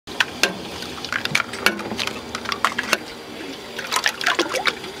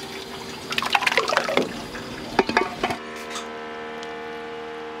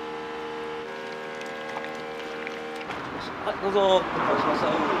うぞ。お待たせしました。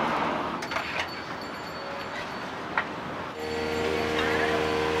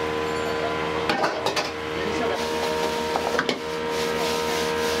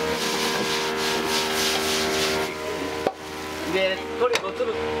で、鶏5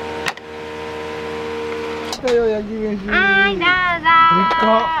粒。来たよ、焼き飯。はい、どうぞ。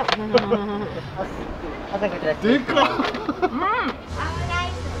でかっ。でかっ。オムラ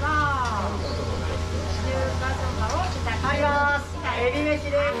イスと中華そばをいただきます。エビ飯で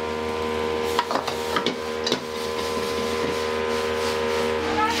す。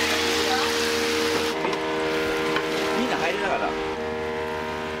みんな入りながら。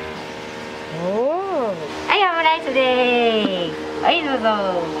はい、オムライスです。はい、どうぞ。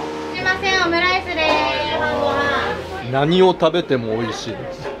すみません、オムライスです。晩ご飯。何を食べても美味しい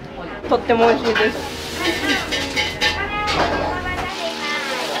です。とっても美味しいです。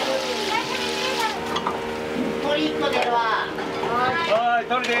鶏1個出るわ。はい、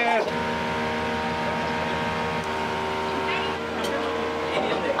鶏です。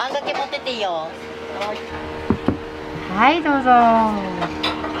あんかけ持ってっていいよ。はい、どうぞ。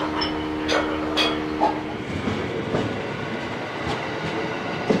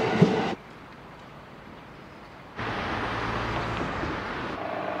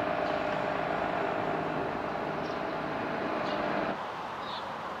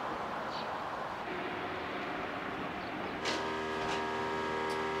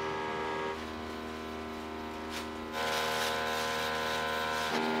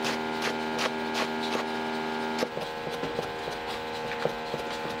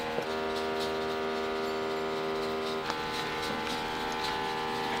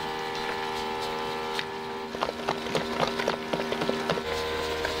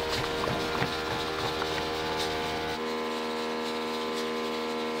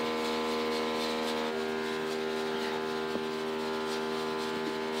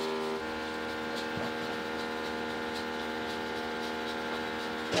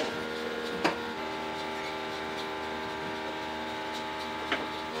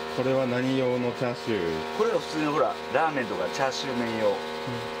これは何用のチャーシュー？これは普通のほらラーメンとかチャーシュー麺用の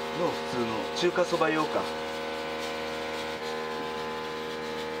普通の中華そば用か。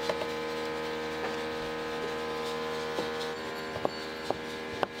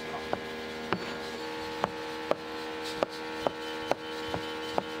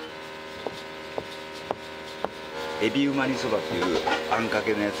エビうま煮そばっていうあんか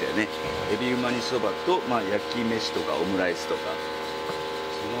けのやつやね。エビうま煮そばと、焼き飯とかオムライスとか、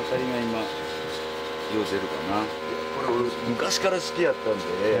そのあたりが今よう出るかな。これ俺昔から好きやったんで、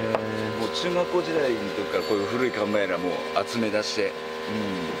もう中学校時代の時からこういう古い看板やらもう集め出して、で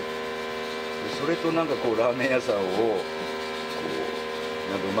それとなんかこうラーメン屋さんをこ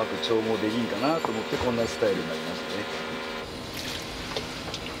うなんかうまく調合できんかなと思ってこんなスタイルになりましたね。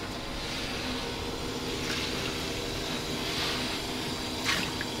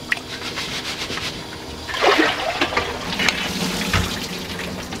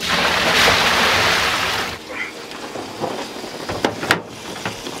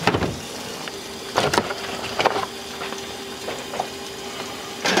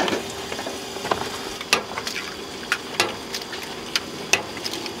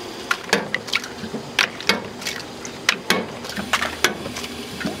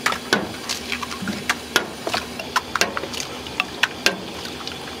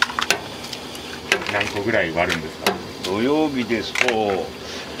何個ぐらい割るんですか？土曜日ですと、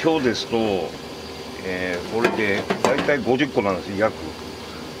今日ですと、これで大体50個なんですよ、約。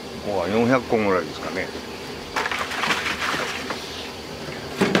ここは400個ぐらいですかね。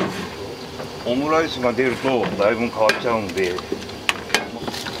オムライスが出るとだいぶ変わっちゃうんで。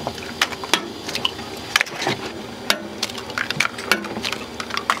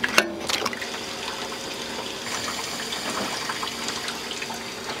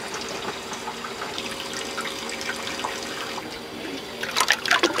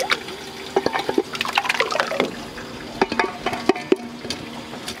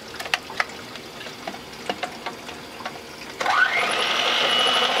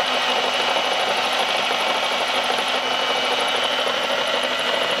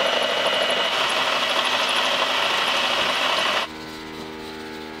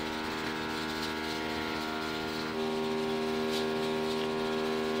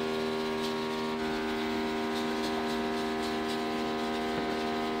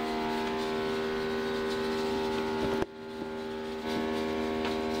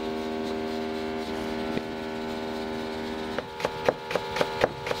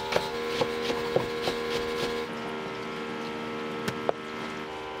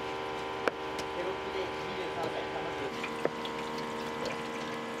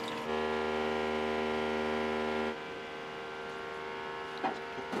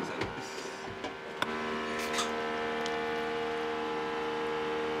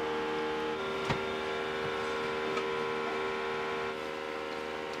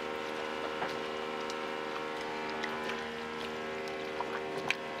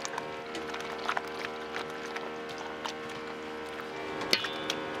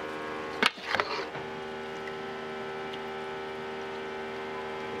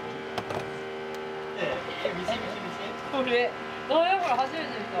これ、どうやこれ初めて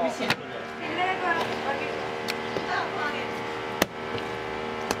見た。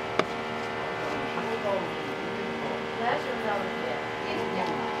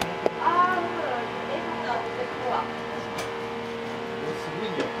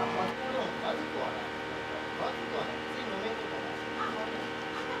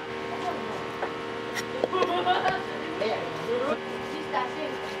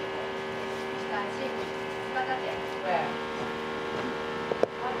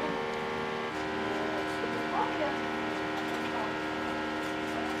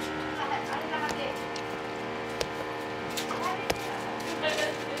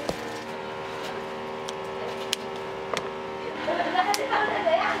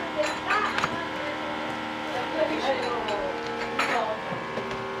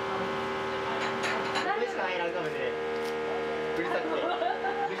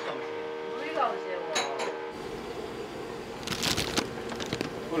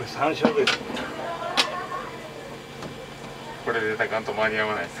これ山椒です。これでたかんと間に合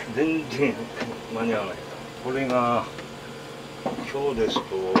わないですか。全然間に合わない。これが今日ですと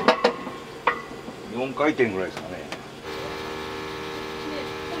4回転ぐらいですかね。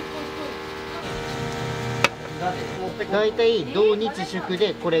だいたい土日祝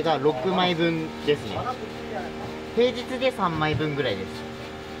でこれが6枚分ですね。平日で3枚分ぐらいです。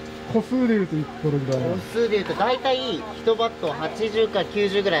個数でいうとどれぐらい？個数でいうとだいたい1バット80から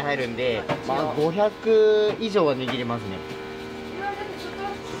90ぐらい入るんで、まあ、500以上は握りますね。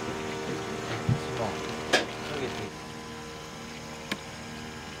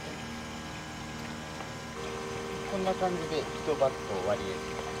こんな感じで1バット終わりです。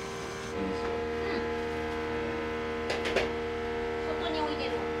外に置いて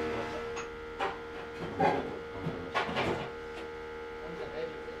る。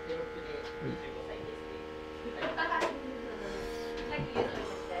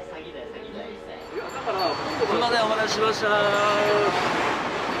すみません、お待たせしました。は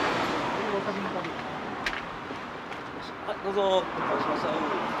い、どうぞ。お待たせしました。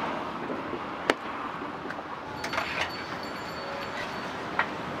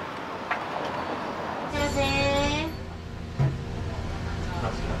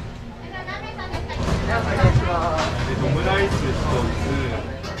オムライス1つ、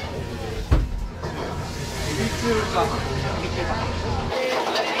エビ中華。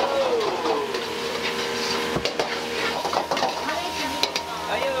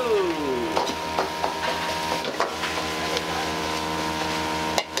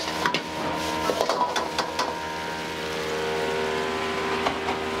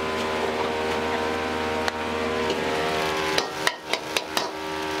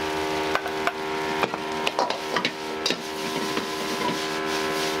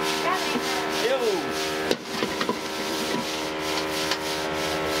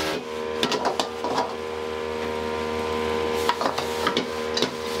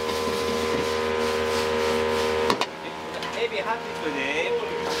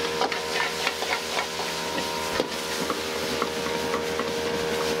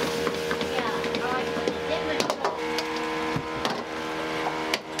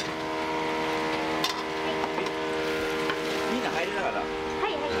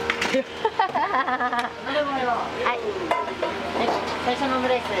はい、最初のオム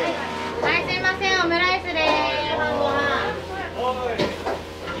ライス。はい、すいません、オムライスです。晩ご飯。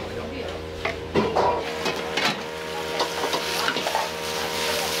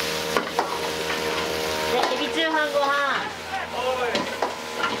で、エビ中飯ご飯。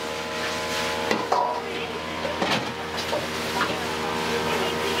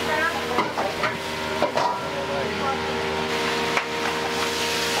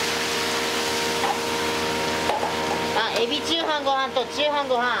エビ中飯ご飯と中飯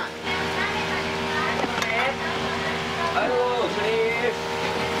ご飯。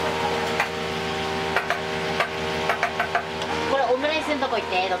これオムライスのとこ行っ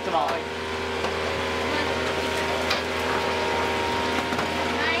て、どっちも。は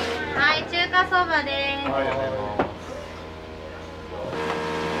い、中華そばです。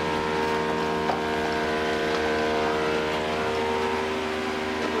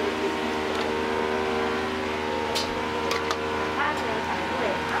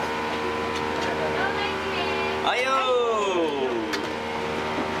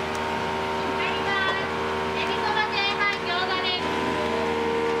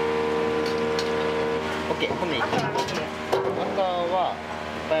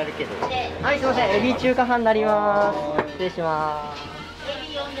あるけど。はい、すみません、エビ中華飯になります。失礼します。エ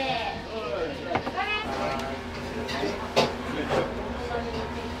ビ呼んで。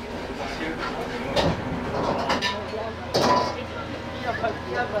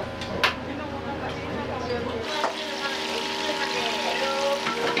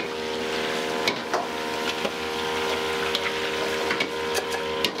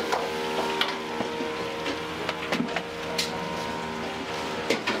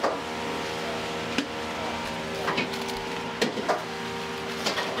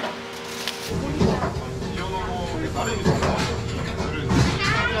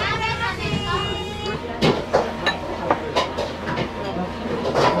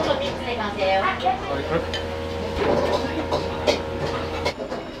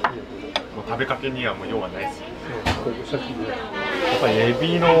にはもう用はないです。やっぱりエ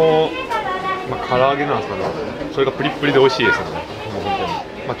ビの、唐揚げなんですかね。それがプリップリで美味しいですよね。もう本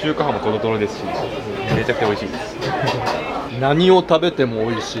当に。中華飯もトロトロですし、めちゃくちゃ美味しいです。何を食べても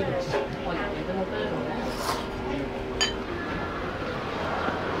美味しいです。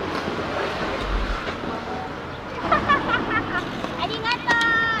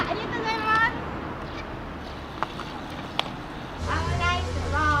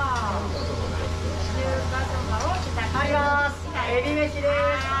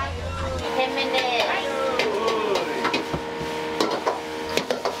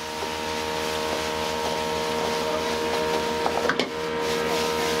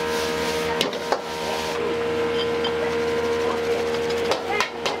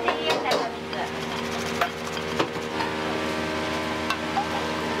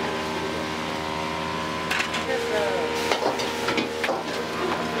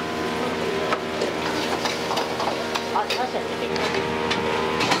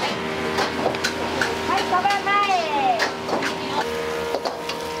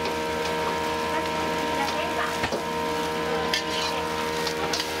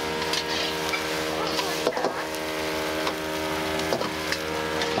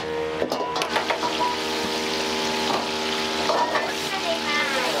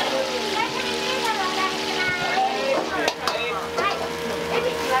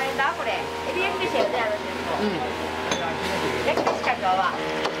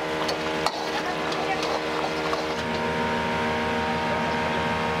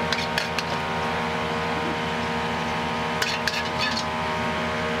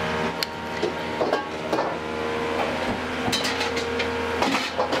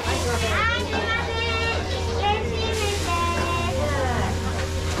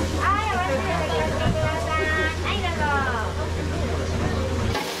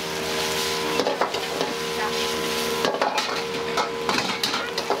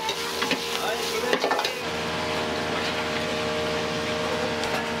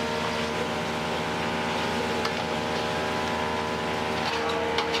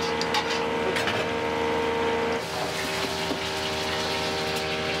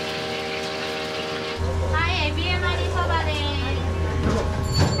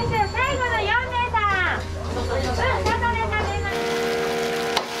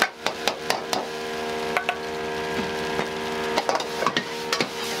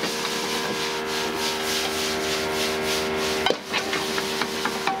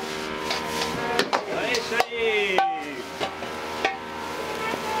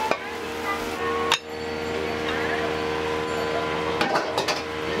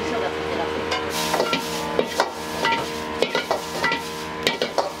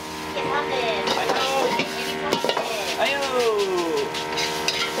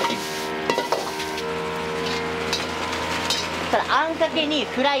あんかけに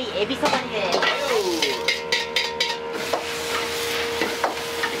フライエビそばにです。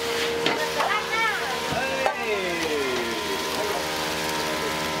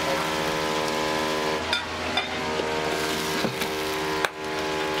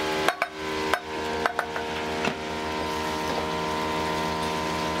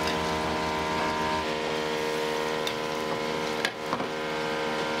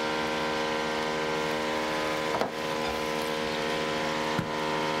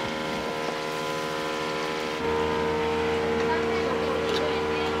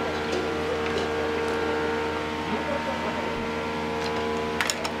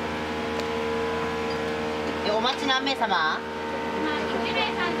お待ち何名様？1名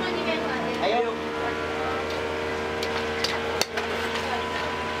さんと2名さんです。はいよ。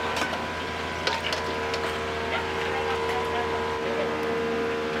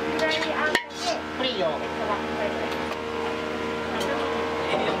これいいよ。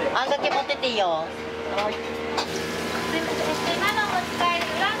あんかけ持ってっていいよ。はい。今の持ち帰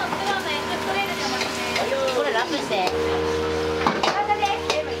る裏の黒のやつ取れると思います。これラップして。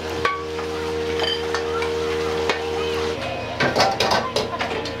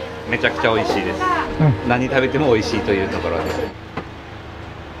めちゃくちゃ美味しいです、何食べても美味しいというところです。い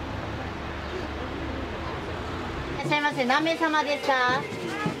らっしゃいませ。何名様ですか？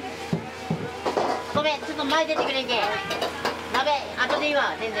ごめん、ちょっと前出てくれんけ。鍋後でいい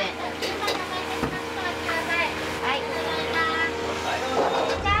わ、全然。はい。チ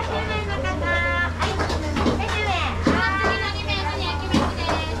ャーシュー麺の方、はい。メニュー麺。はい。2名様に焼き飯で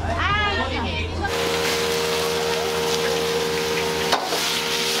す。はい。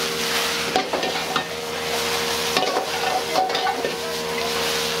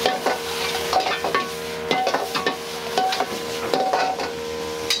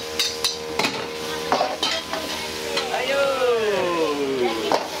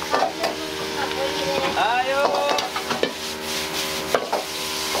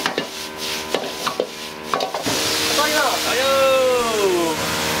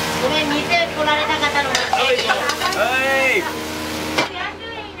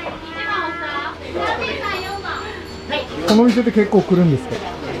この店って結構来るんですか？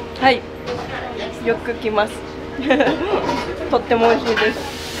はい、よく来ます。とっても美味しいです。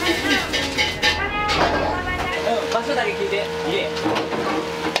場所だけ聞いて、家。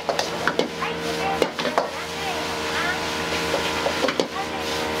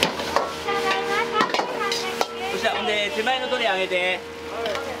そしたらほんで手前の鳥あげて。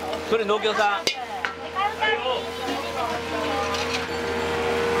それ農協さん。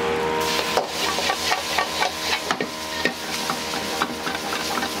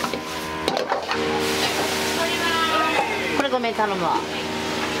これごめん頼むわ。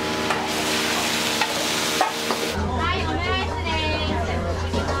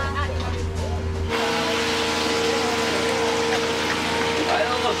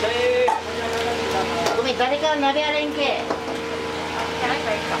ごめん、誰か鍋あれんけ。い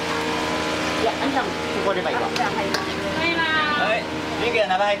や、あんたもここればいいわ。はい。元気は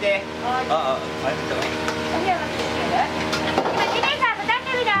中入って。あ、入ってたわ。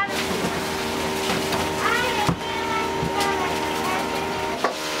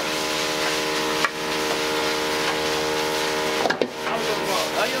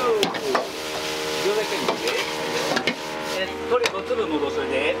鶏5粒戻それ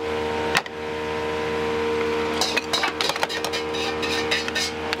で。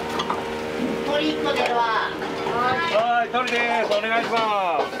鶏1個出るわ。はい、鶏です。お願いしま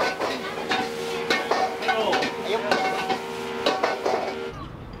す。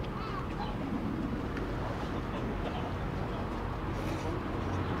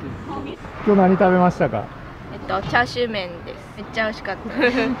今日何食べましたか？チャーシュー麺です。めっちゃ美味しかっ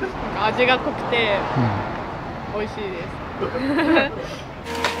た。味が濃くて美味しいです。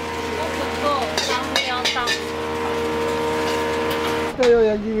来たよ、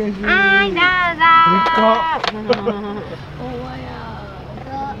焼き飯。はい、どう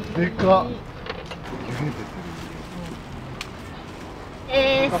ぞ。でかっ。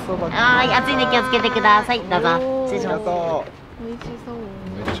はい、熱いんで気をつけてください。どうぞ。失礼します。美味しそう。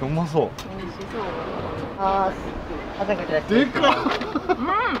めっちゃうまそう。美味しそう。あー、朝からでかっ。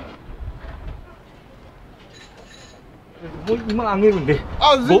もう今あげるんで。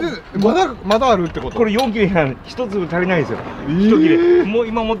あ、全然まだあるってこと？これ4切れなんで1粒足りないんですよ。1切れ。もう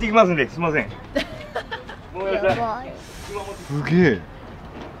今持ってきますんで、すみません。ごめんなさい。すげえ。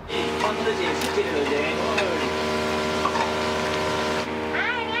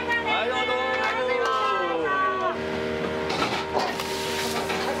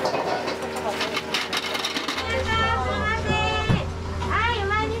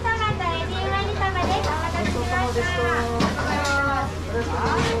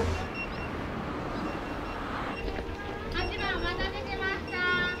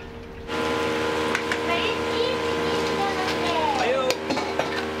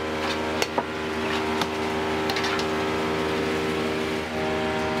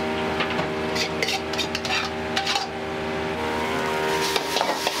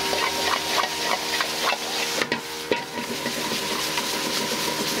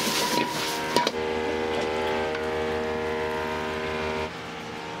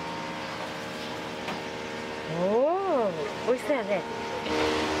美味しそうやね。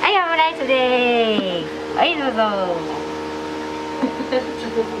はい、オムライスでーす。はい、どうぞ。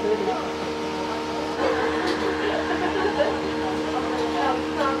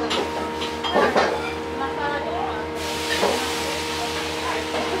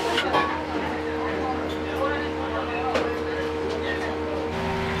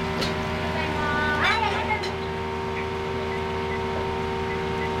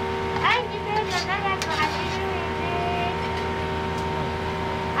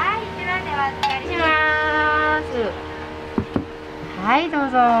はい、どう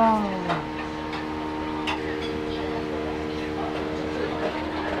ぞ。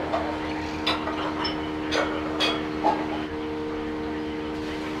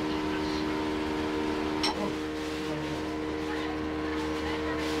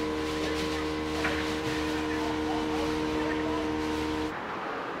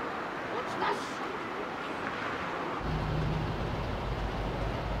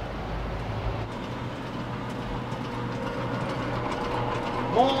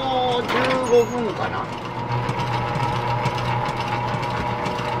もう15分かな。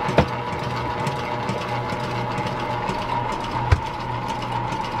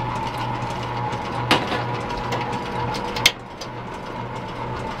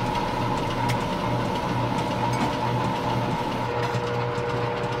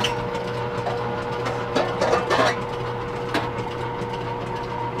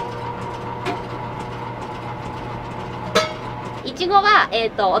いちごは、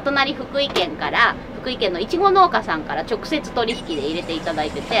お隣福井県から福井県のいちご農家さんから直接取引で入れていただ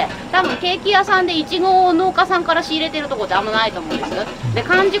いてて、多分ケーキ屋さんでいちごを農家さんから仕入れてるとこってあんまないと思うんです。で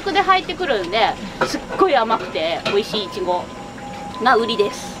完熟で入ってくるんですっごい甘くて美味しいいちごが売り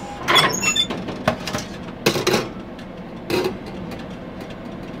です。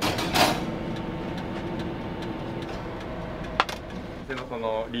そ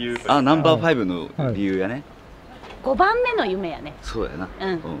の理由ナンバー5の理由やね。5番目の夢やね。そうやな。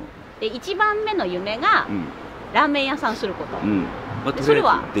で1番目の夢がラーメン屋さんすること。それ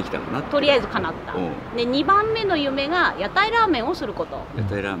はできたかな。とりあえず叶った。で2番目の夢が屋台ラーメンをすること。屋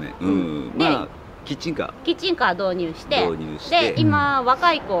台ラーメン。でキッチンカー導入して、で今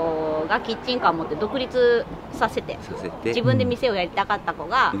若い子がキッチンカー持って独立させて自分で店をやりたかった子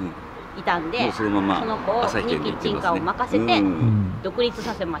がいたんで、その子にキッチンカーを任せて独立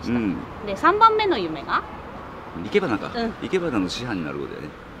させました。で3番目の夢が生け花か、生け花の師範になることだよね。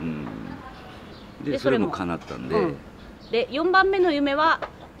でそれも叶ったんで、で4番目の夢は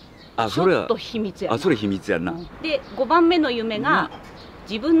ちょっと秘密やな。それ秘密やな。で5番目の夢が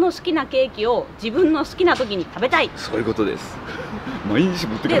自分の好きなケーキを自分の好きな時に食べたい。そういうことです。毎日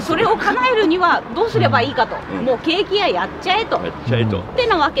持ってでそれを叶えるにはどうすればいいかと、もうケーキ屋やっちゃえと。って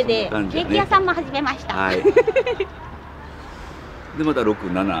なわけでケーキ屋さんも始めました。でまた6、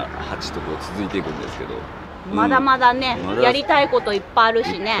7、8とこう続いていくんですけど、まだまだねやりたいこといっぱいある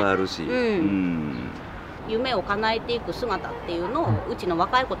しね。いっぱいあるし、夢を叶えていく姿っていうのをうちの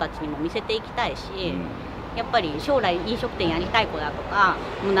若い子たちにも見せていきたいし、やっぱり将来飲食店やりたい子だとか、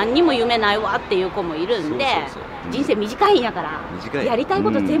もう何にも夢ないわっていう子もいるんで、人生短いんやからやりたい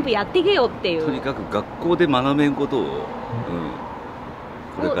こと全部やってけよっていう、とにかく学校で学べんことを、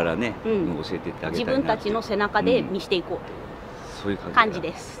これからね、教えていってあげたいなって、自分たちの背中で見していこうという、そういう感じ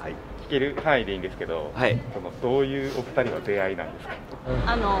です。聞ける範囲でいいんですけど、どういうお二人の出会いなんですか？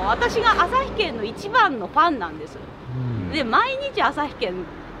私がアサヒ軒の一番のファンなんです。で毎日アサヒ軒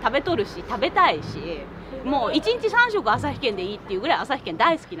食べとるし食べたいし、もう1日3食アサヒ軒でいいっていうぐらいアサヒ軒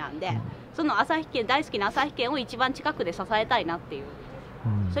大好きなんで、そのアサヒ軒大好きなアサヒ軒を一番近くで支えたいなっていう、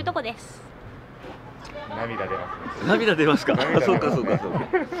そういうとこです。涙出ますね。涙出ますか？そうかそうかそうか。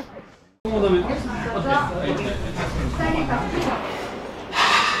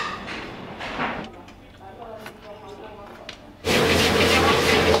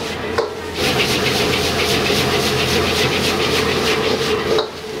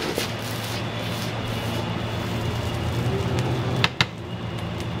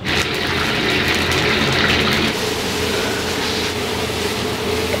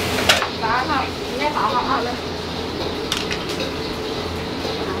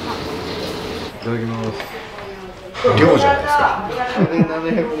いただきます。量じゃないですか。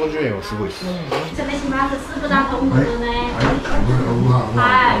750円はすごいです。失礼します。スープだと思うね。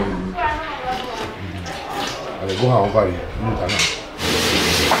あれご飯おかわりいるかな。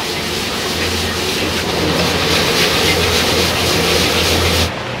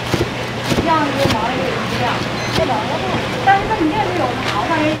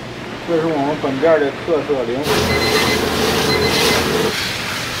这是我们本店的特色零食。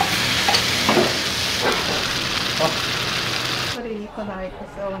これいいかな、いく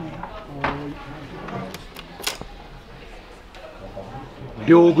そうね。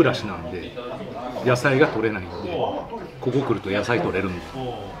寮暮らしなんで野菜が取れないんで、ここ来ると野菜取れるんで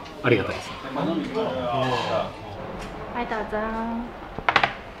ありがたいです。はい、どうぞ。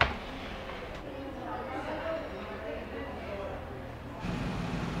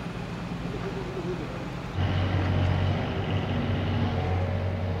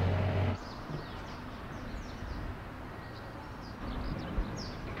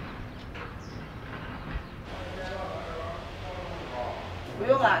不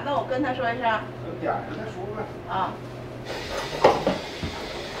用啊，那我跟他说一声。啊。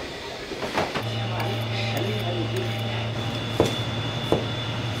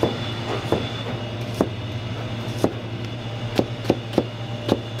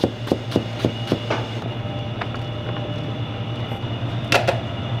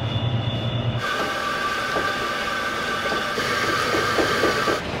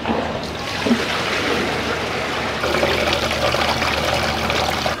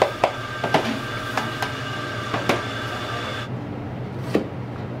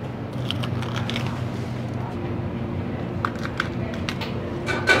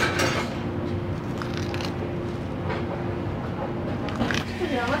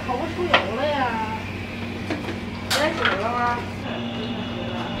头出油了呀！开始了吗？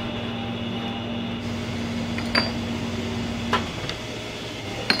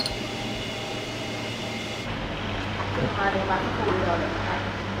把这个把它扣掉了。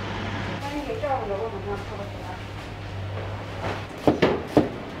那你给照顾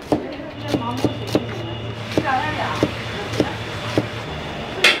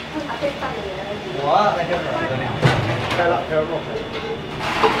我在这儿开了，开了，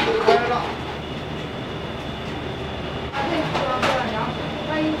开了。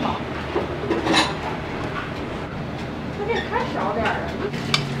它这开少点儿啊。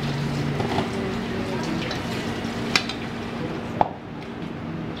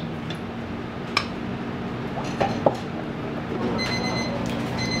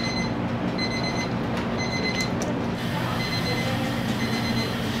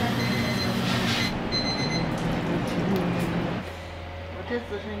我这姿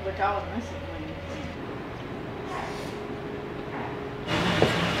势你给我找我能行吗？你？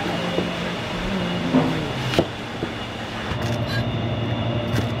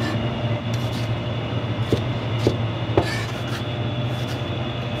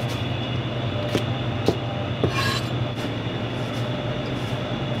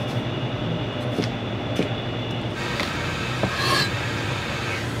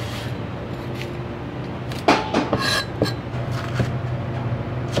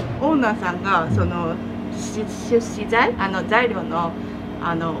オーナーさんがその資材材料の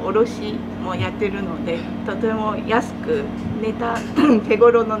卸もやってるので、とても安く手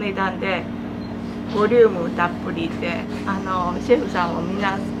頃の値段でボリュームたっぷりでシェフさんもみん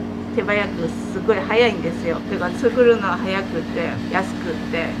な手早くすごい早いんですよ。だから作るのは早くて安く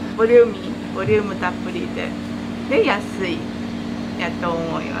てボリュームたっぷりで安いやと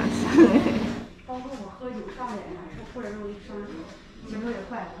思います。包括我喝酒上脸难受，或者是我一伤手，节奏也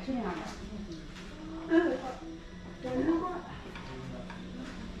快，我是那样的。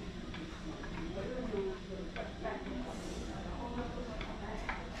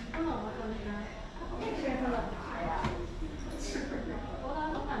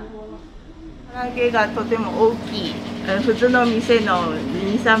唐揚げがとても大きい、普通の店の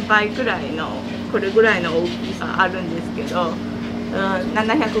2、3倍くらいのこれぐらいの大きさあるんですけど、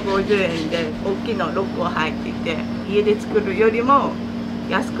750円で大きいの6個入っていて、家で作るよりも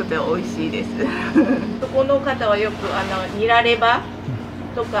安くて美味しいです。そこの方はよくニラレバ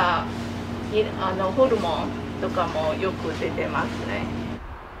とかホルモンとかもよく出てますね。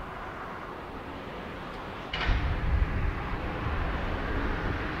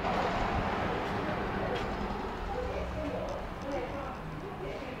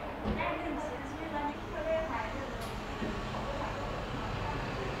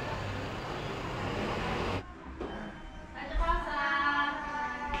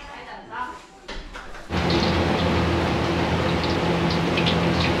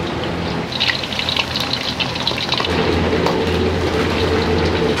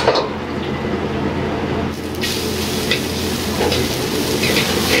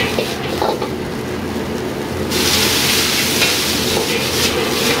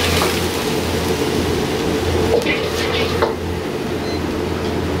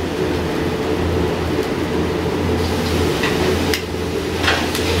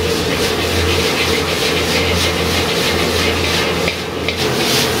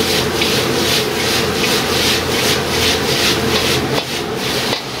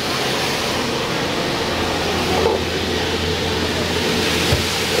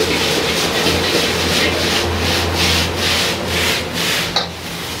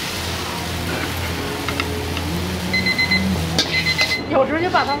有时就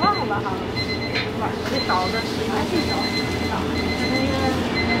把它忘了哈，晚上这勺子吃还挺少。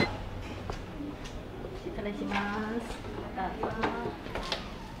失礼します。どうぞ。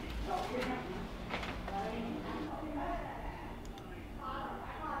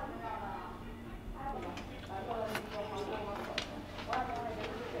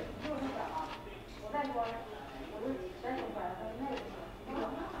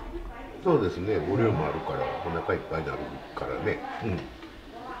そうですね、ボリュームあるからお腹いっぱいになるからね。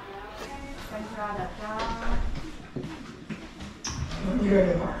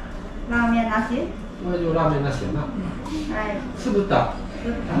ラーメンなし？ラーメンなしやな。はい。酢豚。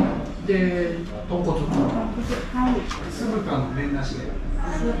で、豚骨。はい。酢豚の麺なしで。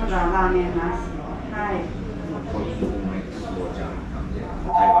スープがラーメンなし。はい。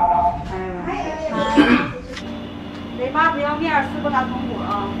台湾ラーメン。はい。雷巴不要面，丝不打通骨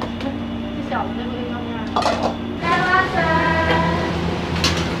啊。这小的这个要面。来吧，神。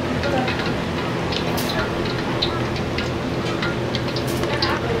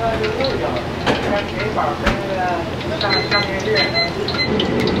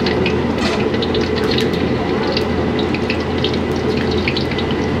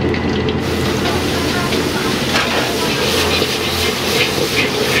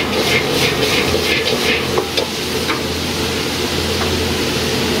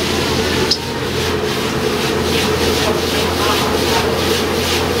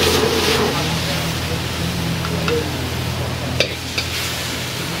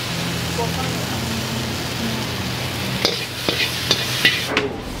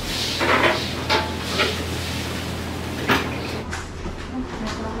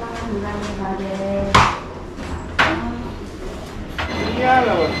下了，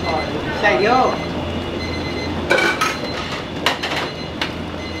我操！下油。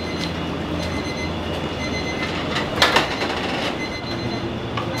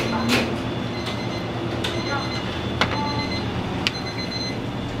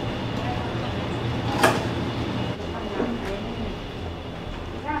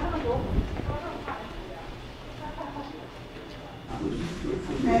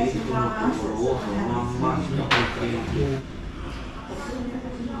お願いします。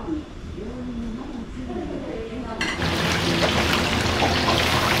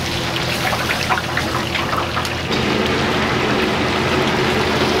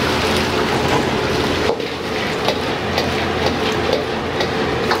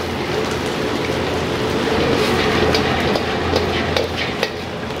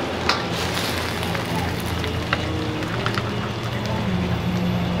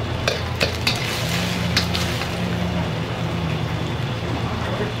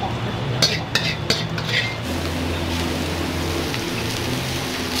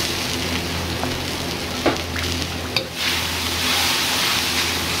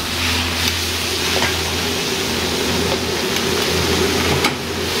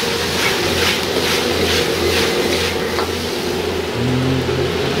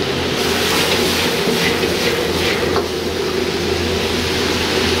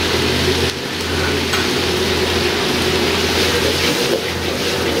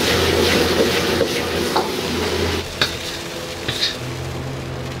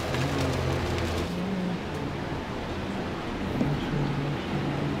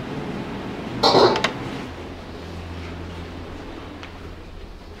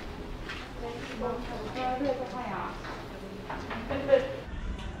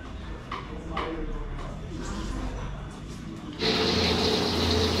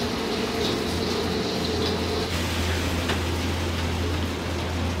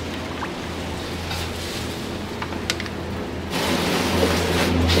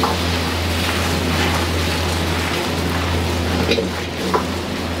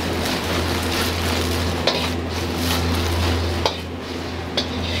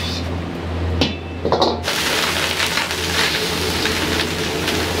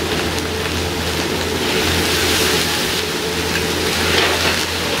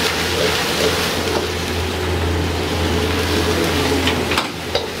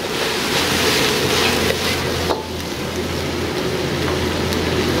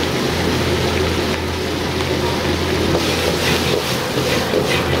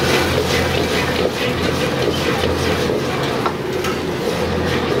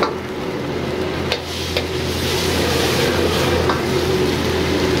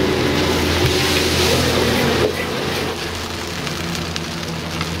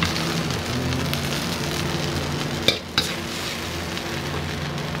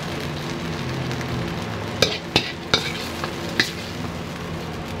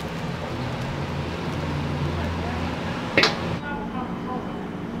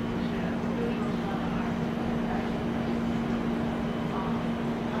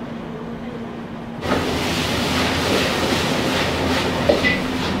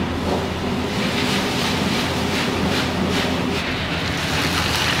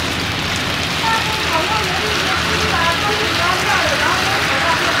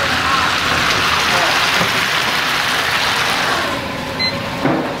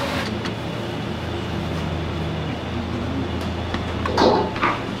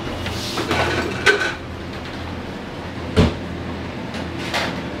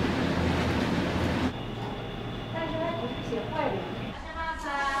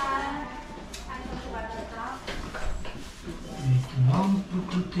満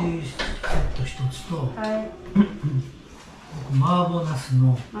腹定セット1つと、はい、麻婆ナス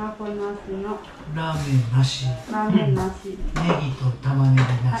のラーメンなし、ネギと玉ね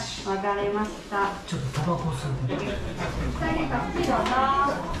ぎなし。わかりました。ちょっとタバコ吸ってくださ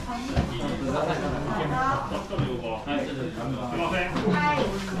い。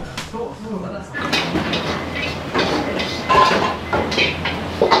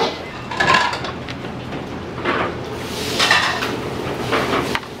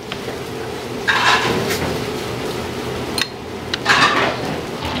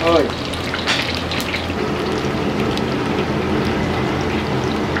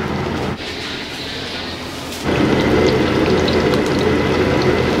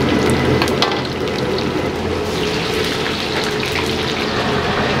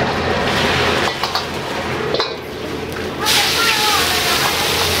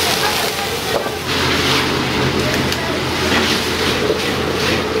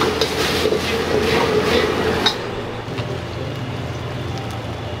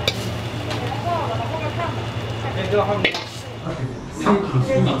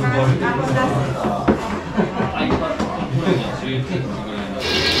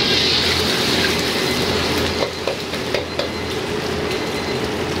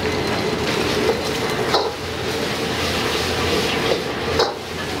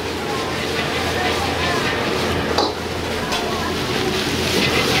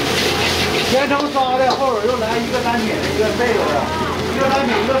前成杀的，后边又来一个单品，一个这个的，一个单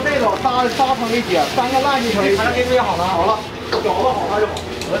品，一个这个，仨成一起，3个烂鸡成一起。反正给你好拿好了，饺子好拿就好，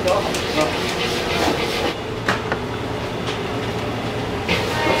我饺子好。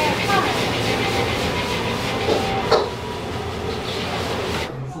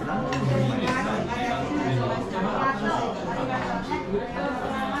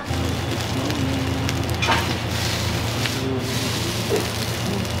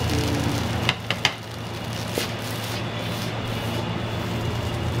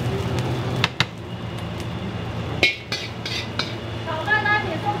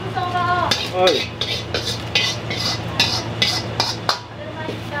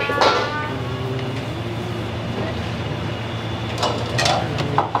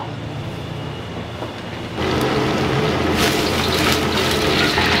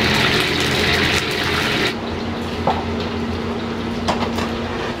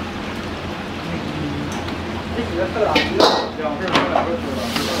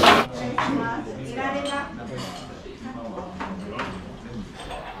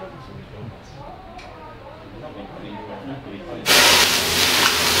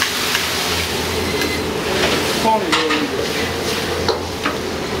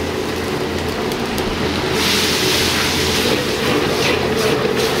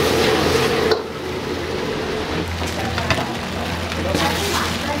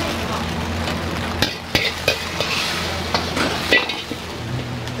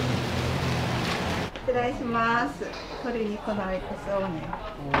失礼します。鶏肉のエクスをね。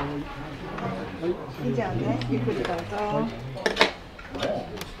以上ね、ゆっくりどうぞ。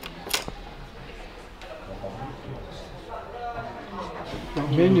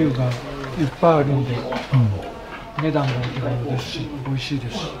メニューがいっぱいあるんで、値段がお手軽ですし、美味しい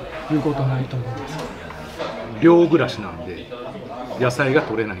ですし、言うことないと思います。寮暮らしなんで野菜が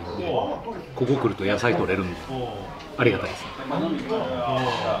取れないんで、ここ来ると野菜取れるんでありがたいです。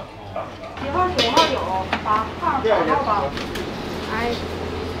几号9号有8号9号吧。哎。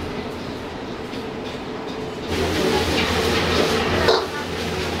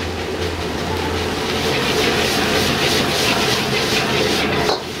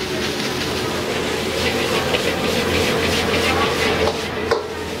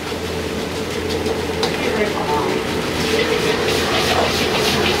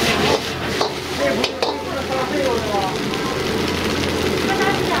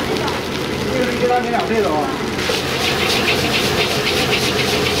这种。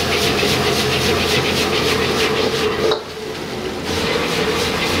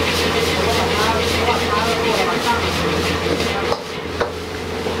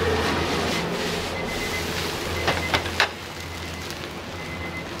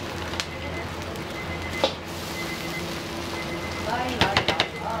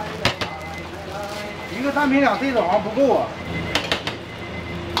一个单品2这种好像不够啊。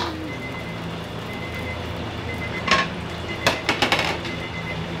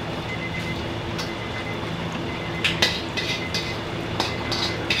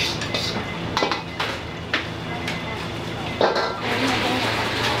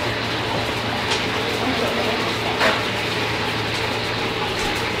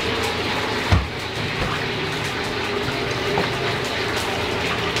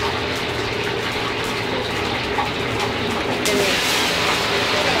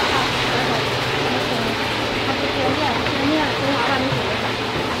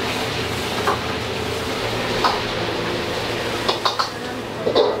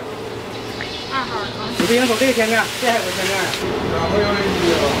你不行，走这个前面，这还有个前面。2个1个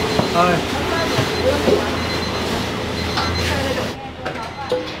1。哎。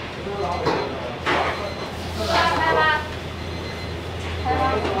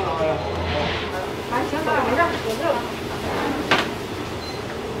行吧，没事，有这个。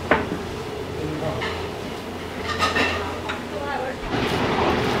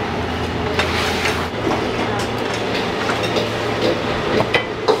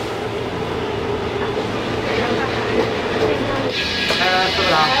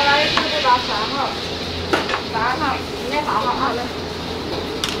来，是不打3号，8号，应该8号，好嘞。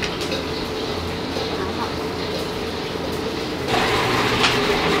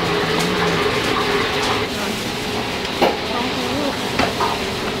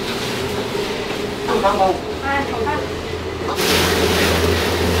正常高。哎，好看。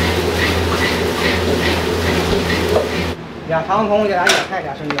俩长筒，俩野菜，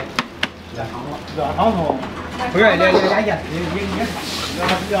俩生的。俩长筒，不是俩野，你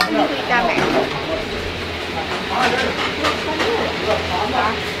加美。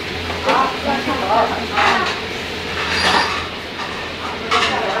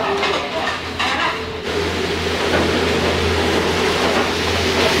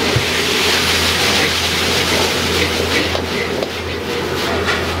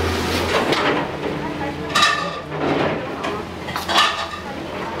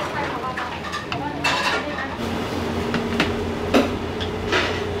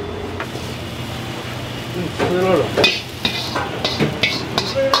吃了了。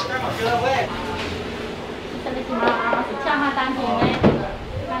下下单品呢？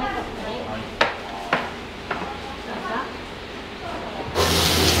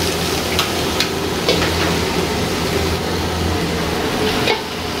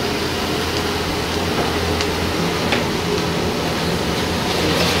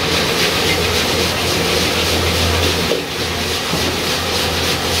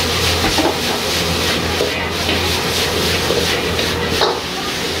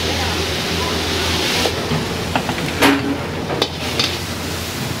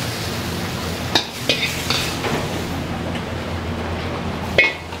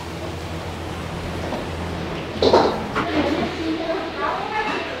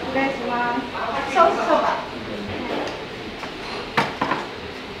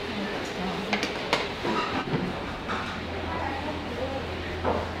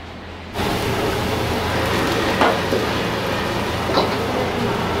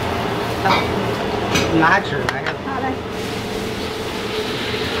拿纸来着。好嘞。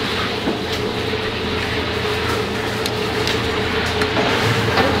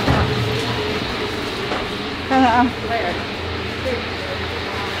看看啊。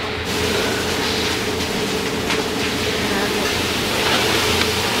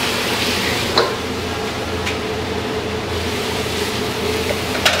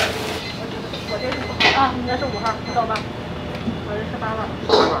啊，你那是5号，知道吧？我是18号。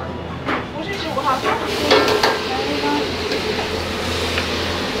不是15号。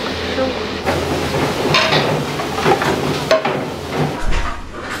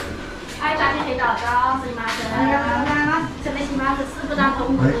はい、大変どうぞ。すみません。ありがとうございます。失礼します。スープだと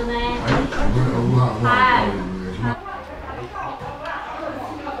思うね。はい。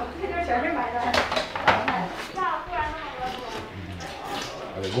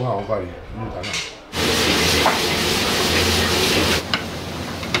あれご飯おかわりいいかな。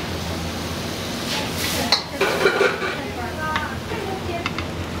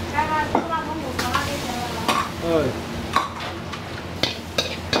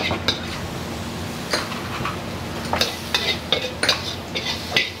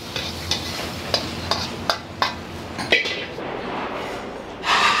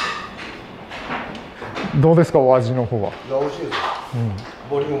どうですか、お味の方は。美味しいです。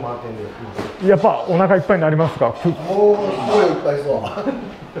ボリューム満点で。やっぱお腹いっぱいになりますか。もうすごいいっぱいそう。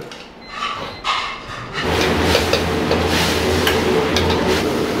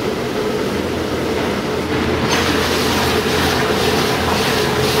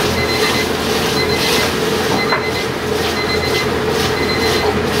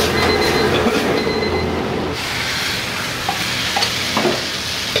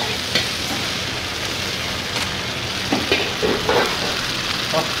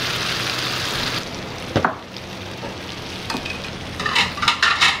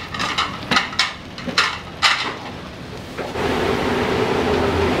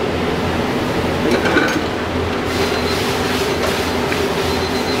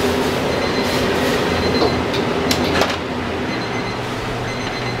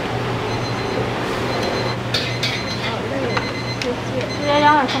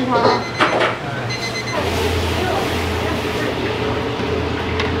送汤。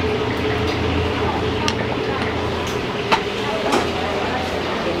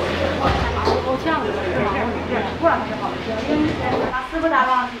够呛的，是吧？不然是好吃。师傅打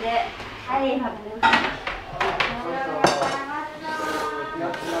棒子的，哎，他不是。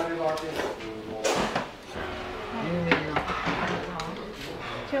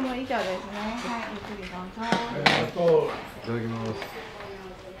注文以上ですね。はい、ゆっくりどうぞ。いただきます。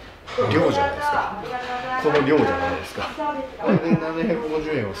量じゃないですか。この量じゃないですか。これで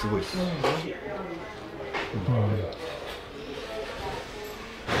750円はすごいです。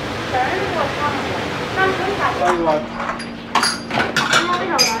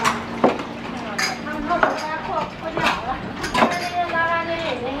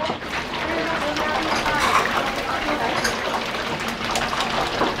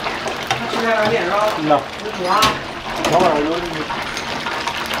拉面是吧？嗯呐。你啊。老板，我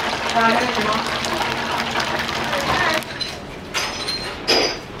拉面行吗？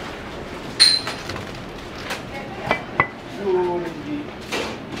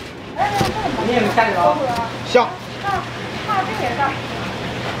你也没下去了？下。这也是。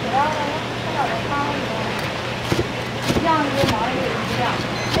一样的毛也一样，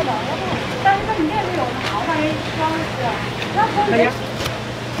这两个不，但是它里面是有毛嘛，因为装的是。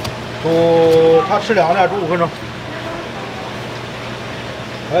煮，他吃2个面，煮5分钟。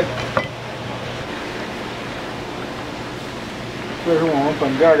哎，这是我们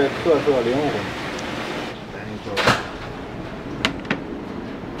本店的特色灵魂。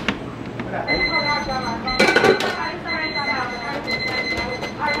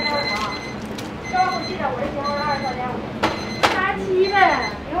37呗，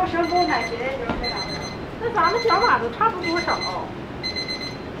以后谁给我买鞋的时候再拿。那咱们小码都差不多少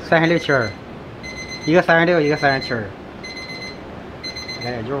？36圈儿，一个36，一个37。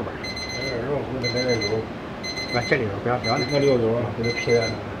来点肉吧。来点肉，我得来点油。来这里油，不要那溜油啊，给它撇在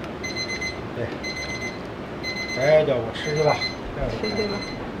那。对。哎，叫我吃去吧。吃去吧。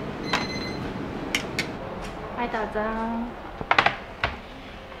爱打针。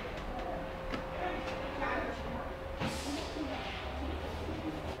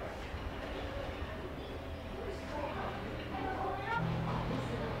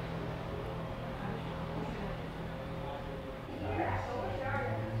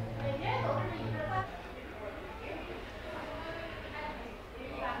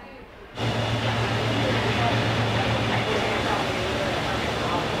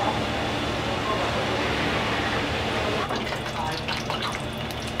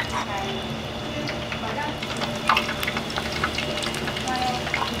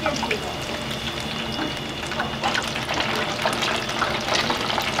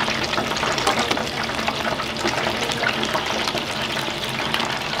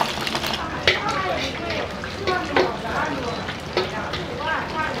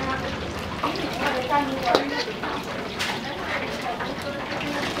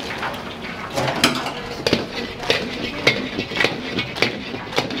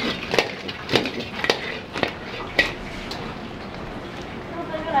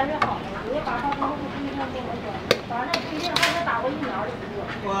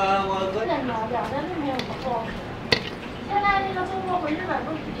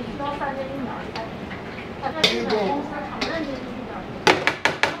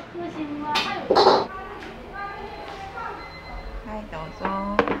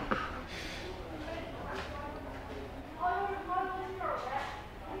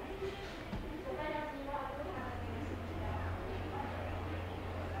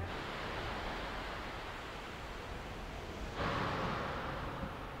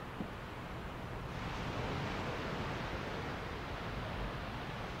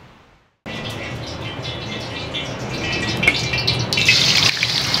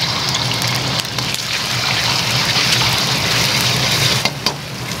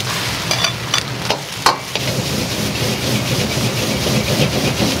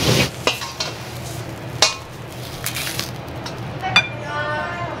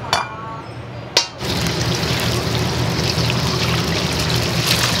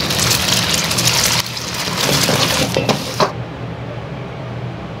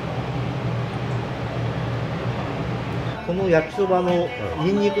この焼きそばの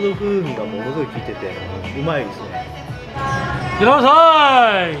ニンニクの風味がものすごい効いててうまいですね。いらっし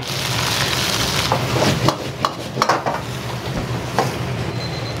ゃい。い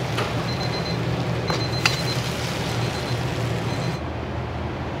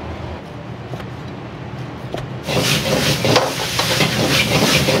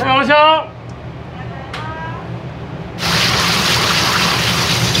らっしゃい。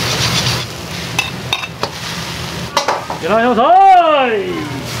いらっしゃい。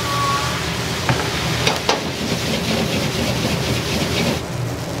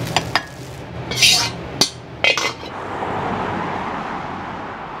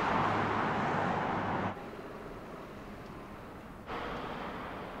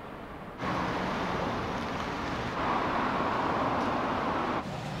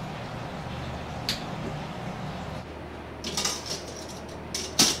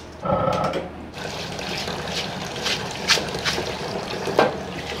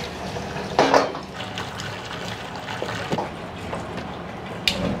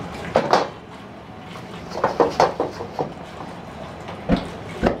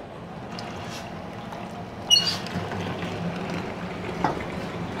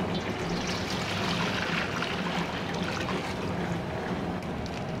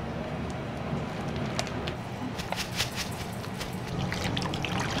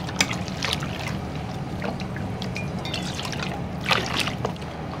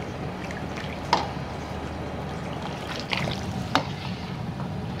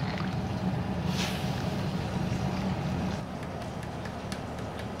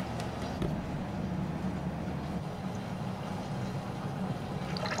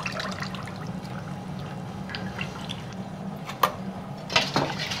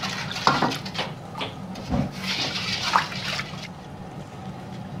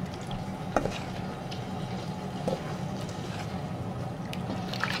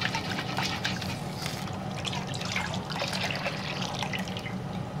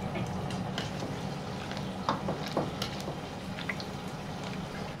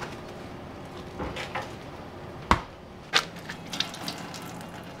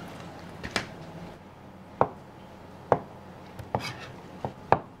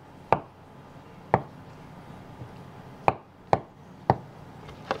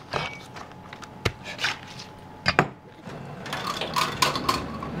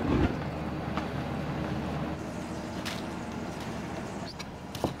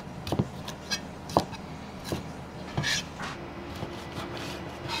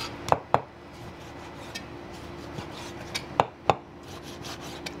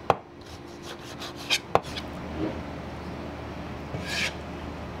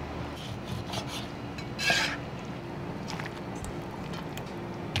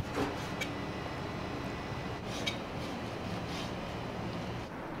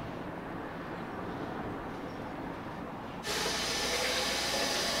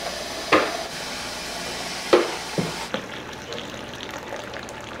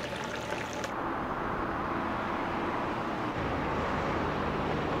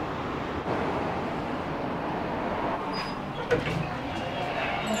大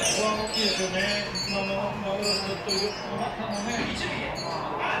きいですよね。ちょっとまたのね。い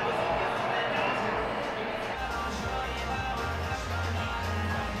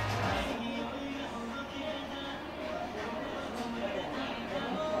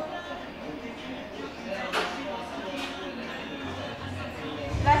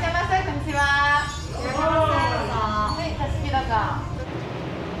らっしゃいませ、こんにちは。いらっしゃいませ。はい、貸し切りだか。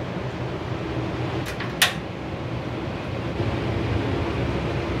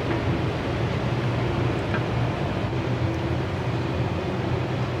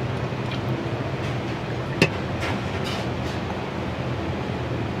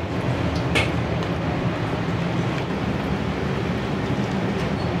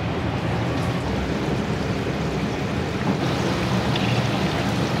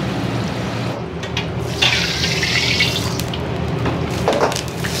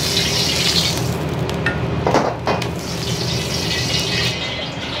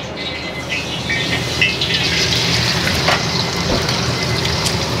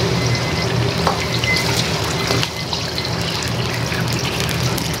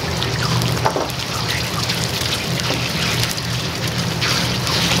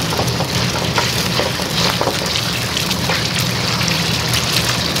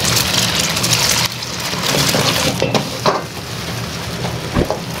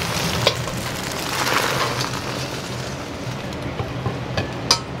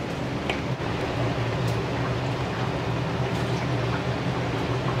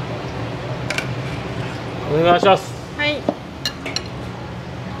お願いします。はい。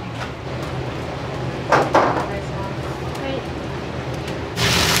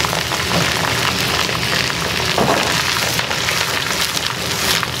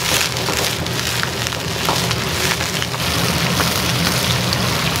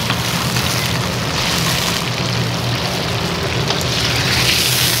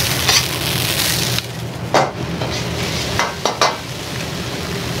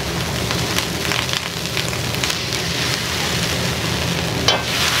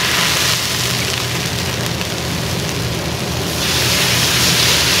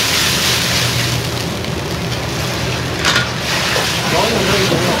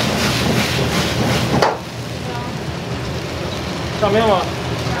下面は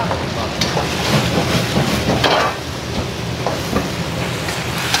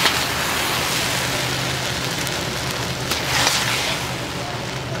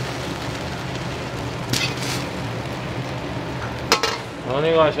お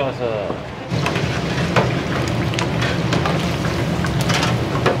願いします。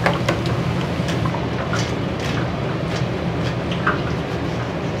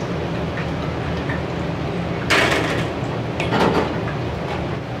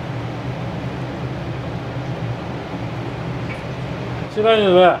白い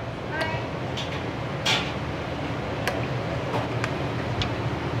の上。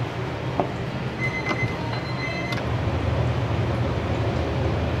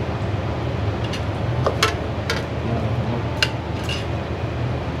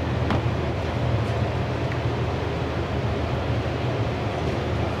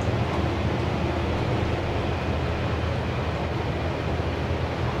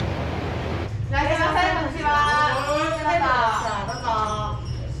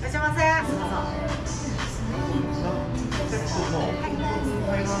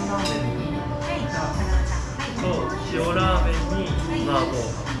塩ラーメンに麻婆。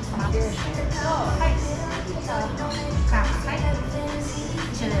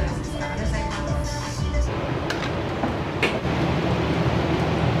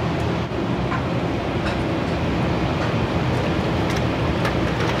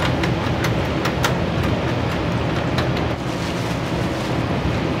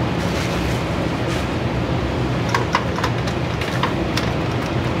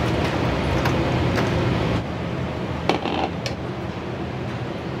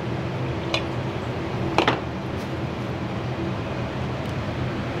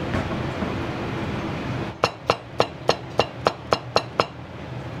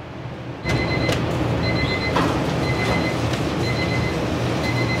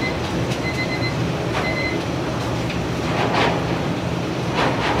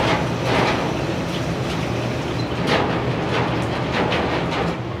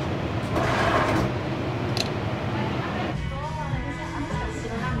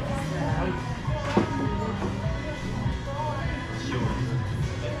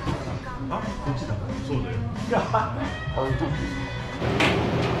そうだよ。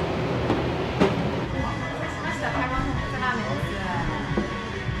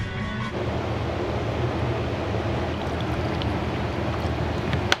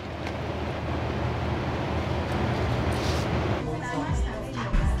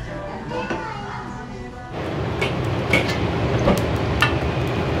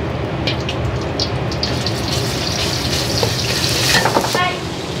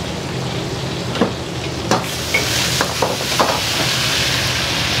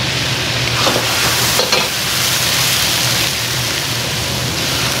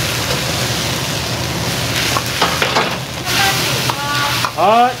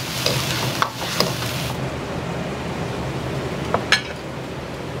はい。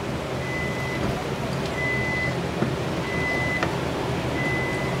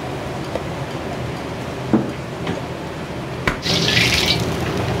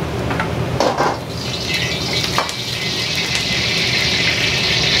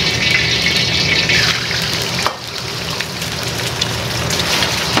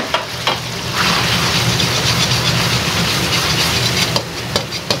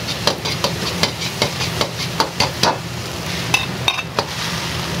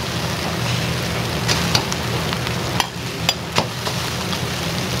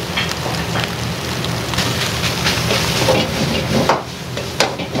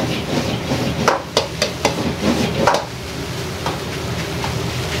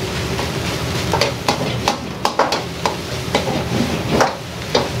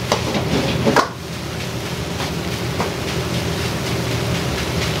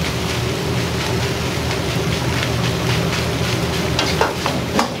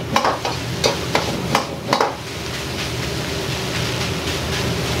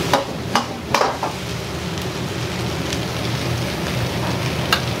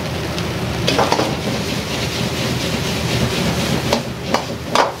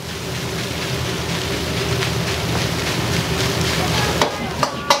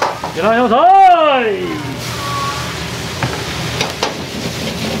いらっしゃいませー。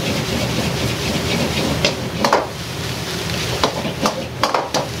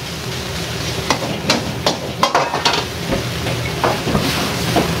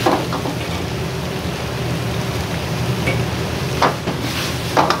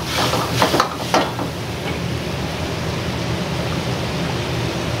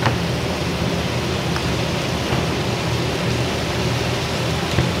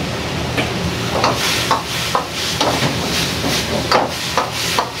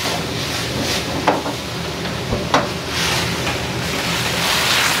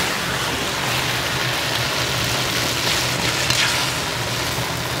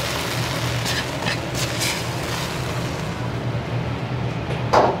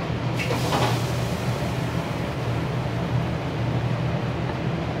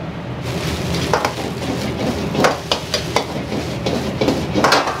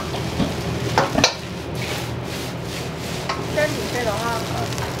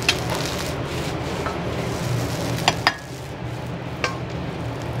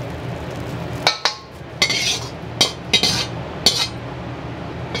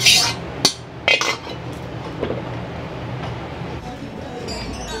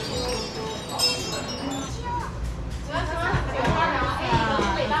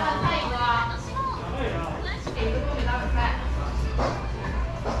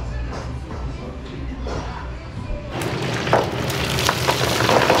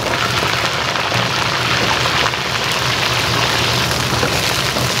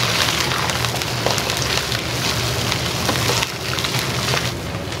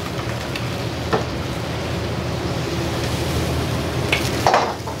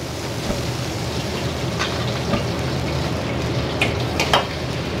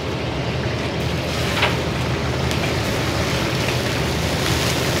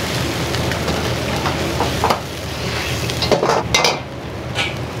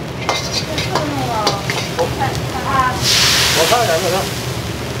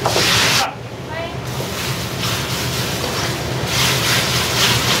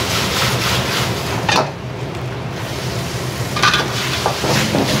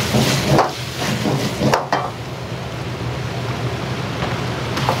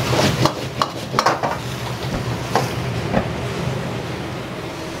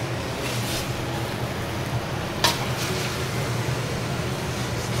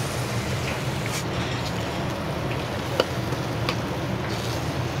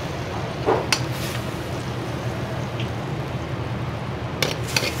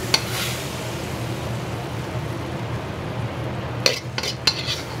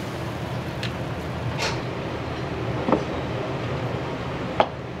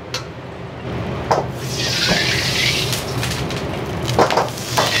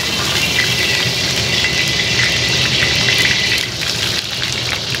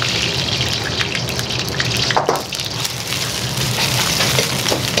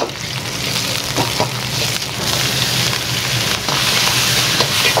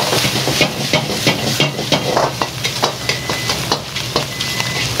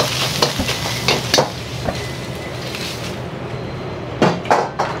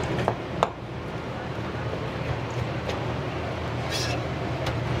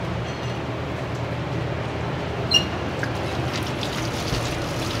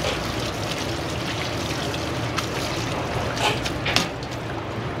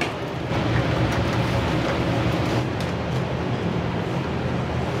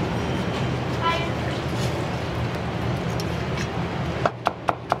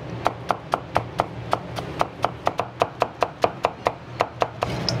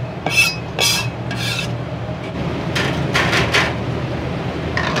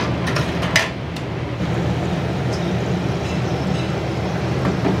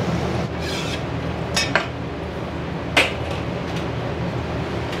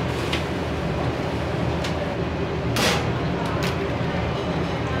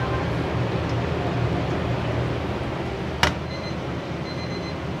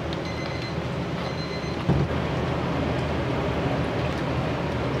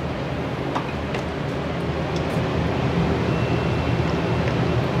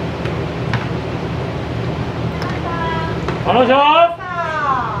楽しょ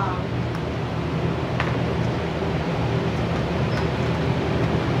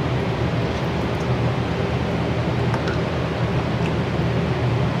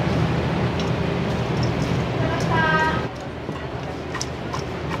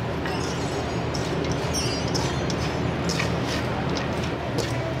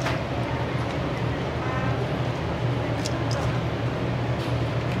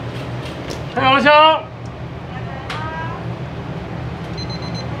はい、よろしょ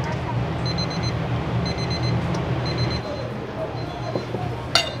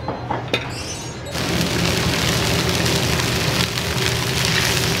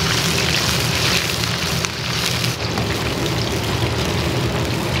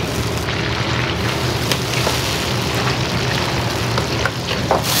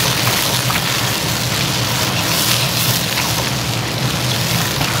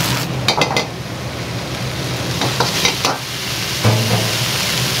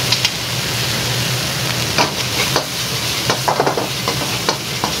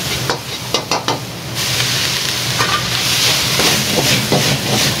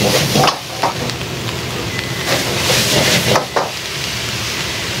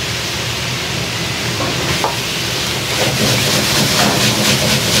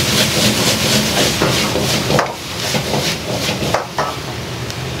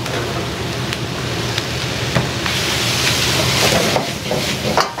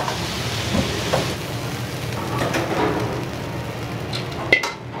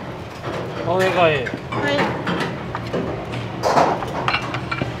お願い。はい。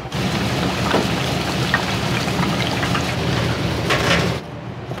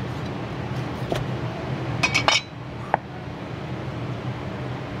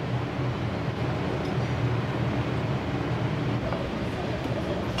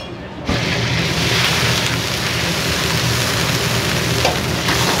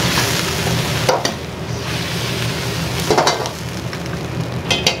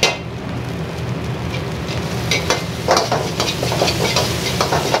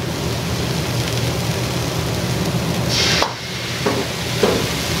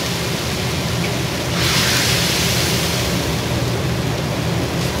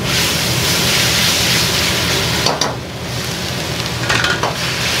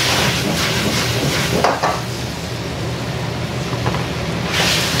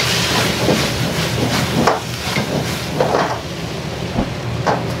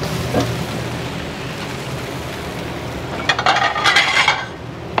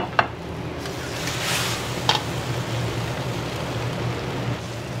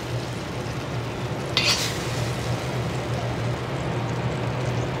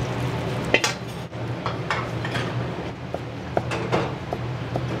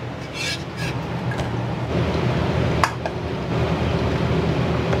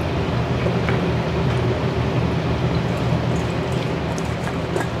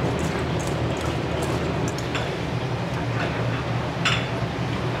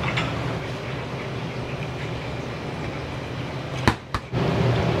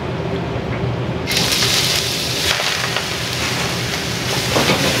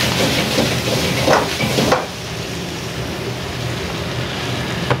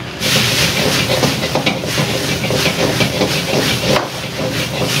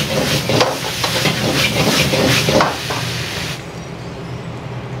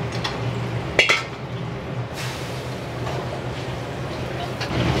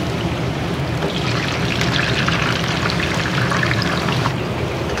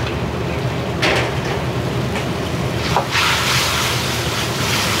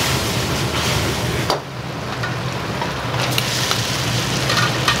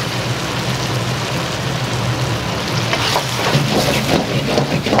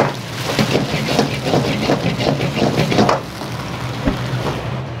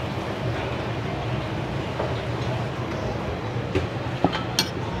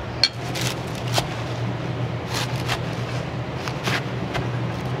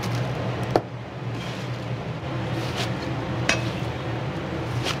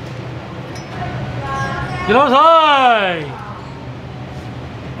ください。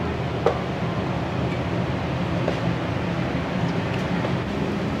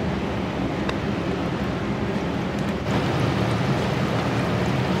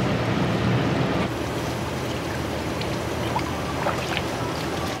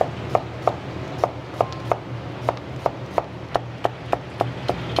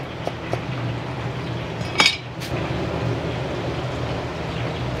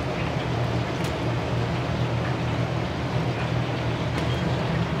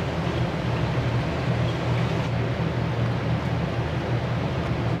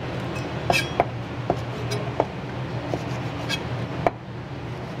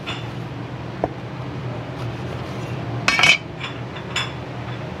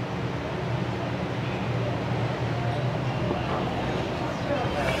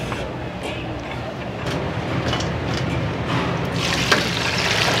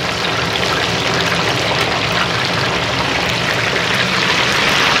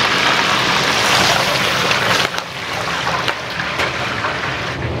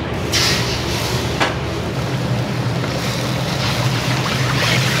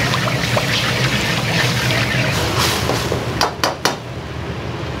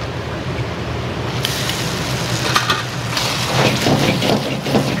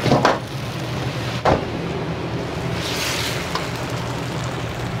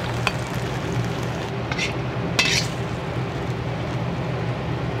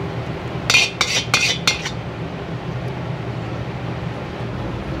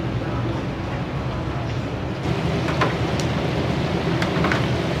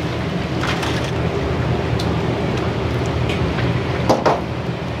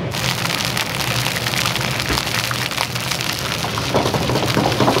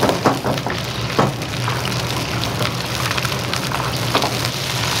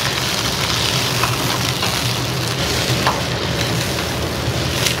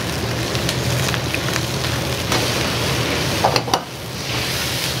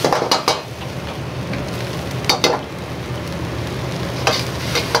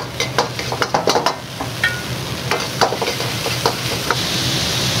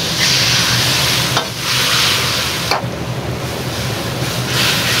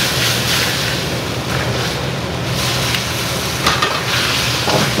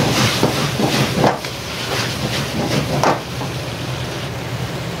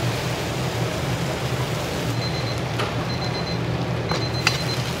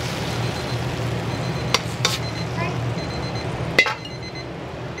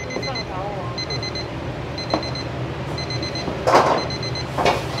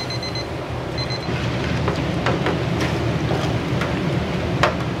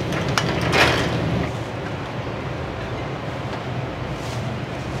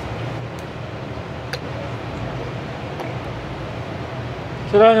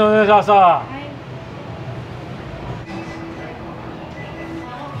そちらにお願いします。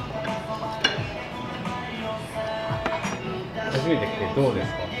初めて来てどうで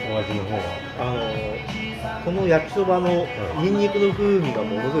すか、お味の方は。この焼きそばのニンニクの風味が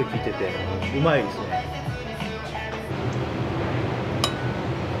ものすごい効いてて、うまいですね。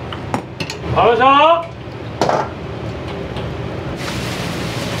よいしょ。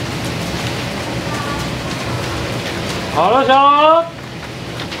よいしょ。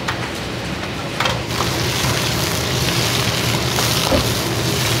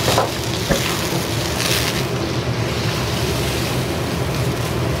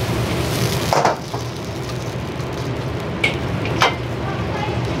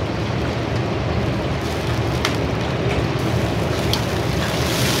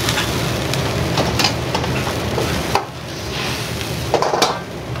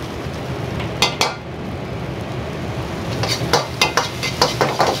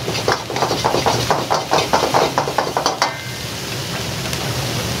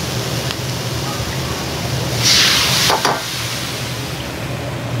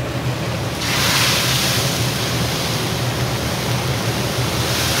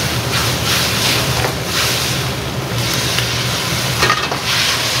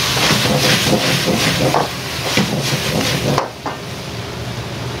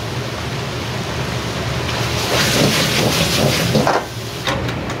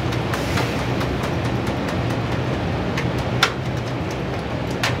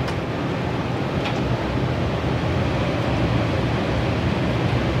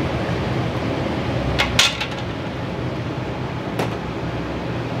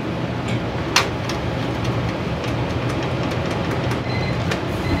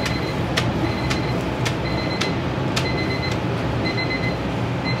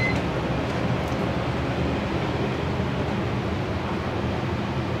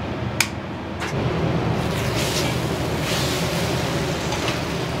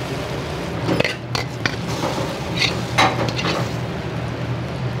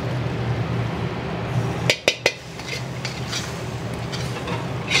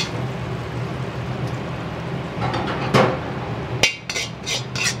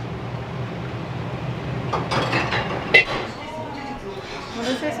お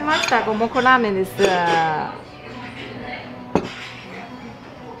待たせしました。五目ラーメンです。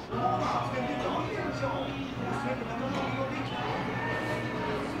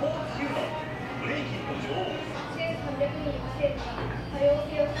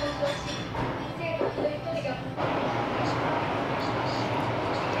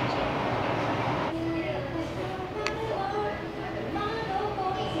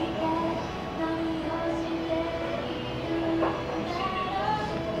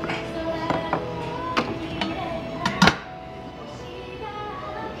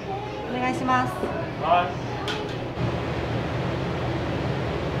お願いします。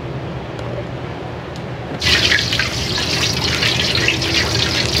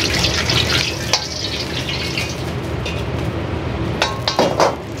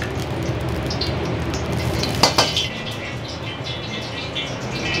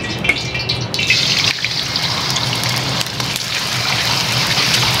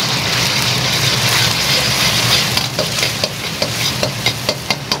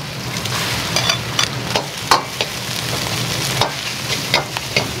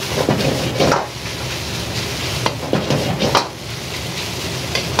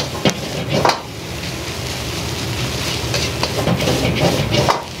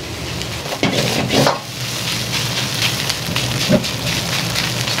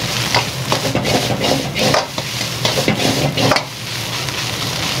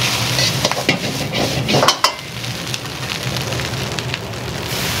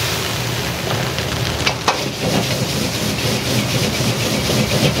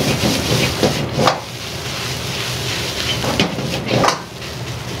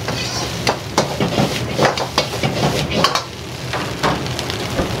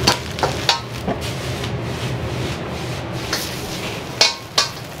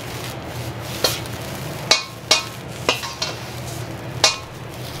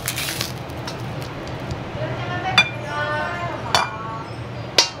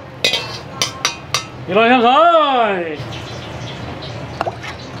いらっしゃいませ。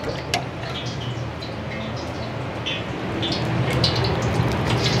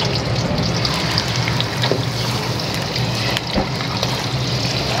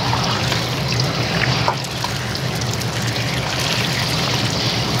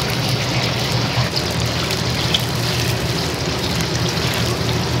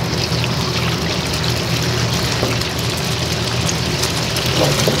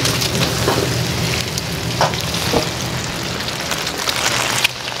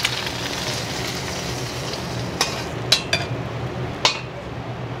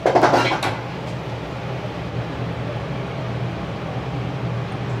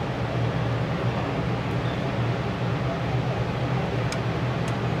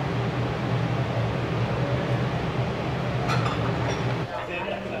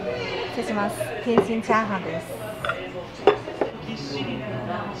失礼します。天津チャーハンです。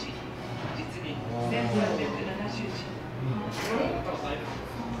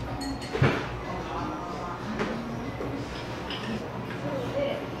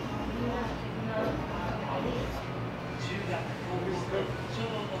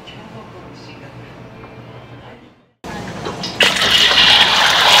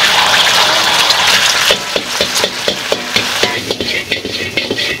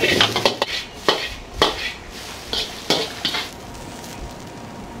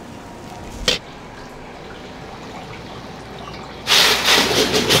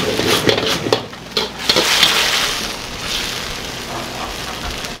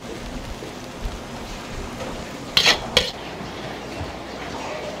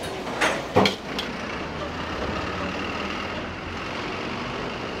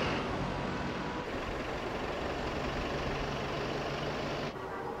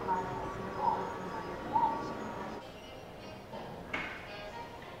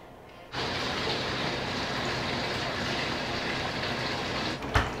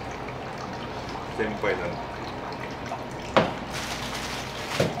先輩なんで。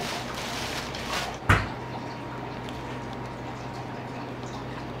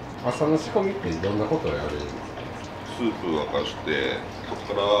朝の仕込みってどんなことをやるんですか？スープ沸かして、そ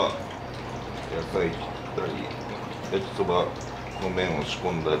こから野菜切ったり、焼きそばの麺を仕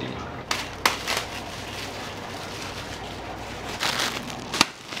込んだり。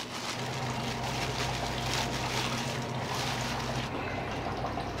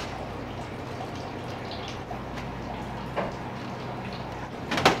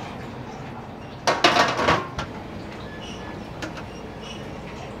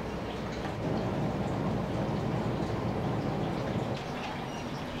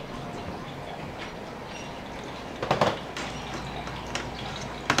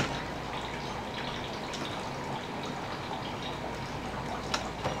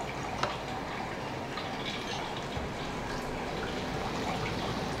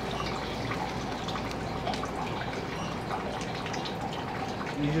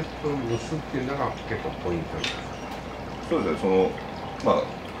20分蒸すっていうのが結構ポイントです。そうですね、まあ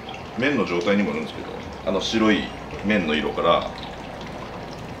麺の状態にもよるんですけど、白い麺の色から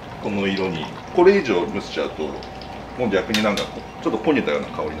この色にこれ以上蒸しちゃうともう逆になんかちょっと焦げたような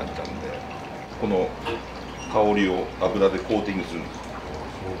香りになっちゃうんで、この香りを油でコーティングするんです。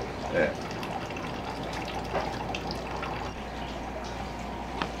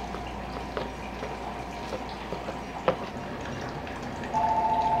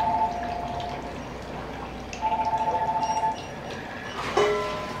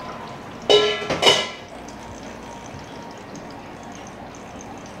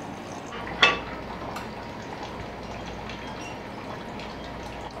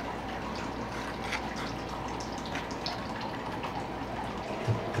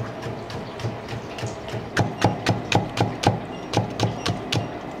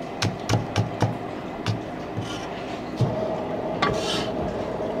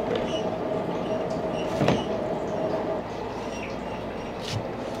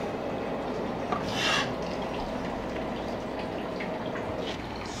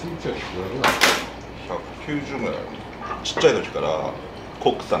190ぐらい。ちっちゃい時から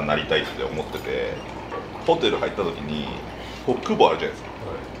コックさんになりたいって思ってて、ホテル入った時にコック帽あるじゃないですか、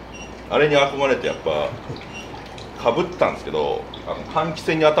あれに憧れてやっぱかぶったんですけど、換気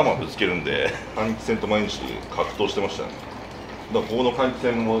扇に頭をぶつけるんで換気扇と毎日格闘してましたね。だからここの換気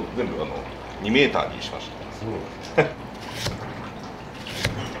扇も全部2メーターにしました。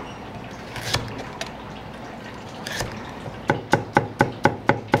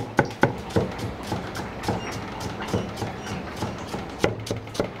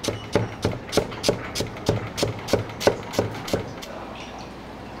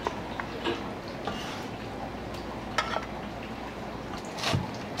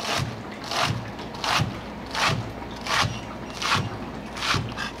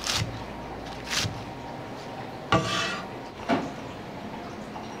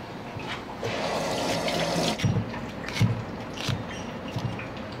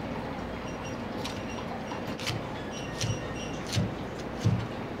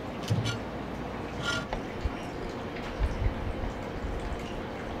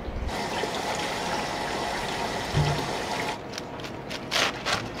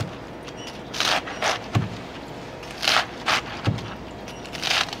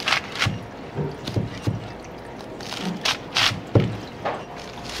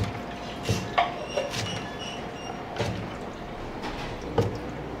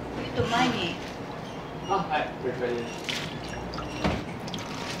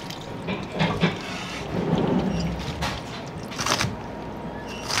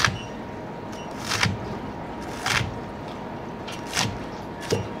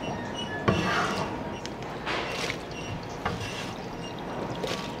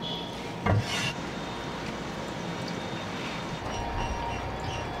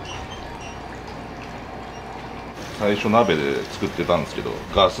最初鍋で作ってたんですけど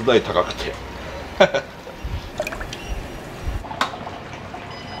ガス代高くてラ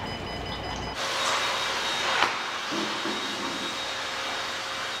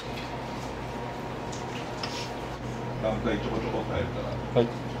ム台ちょこちょこ入るからはい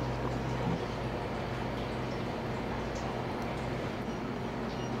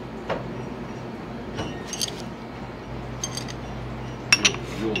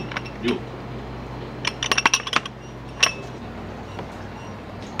量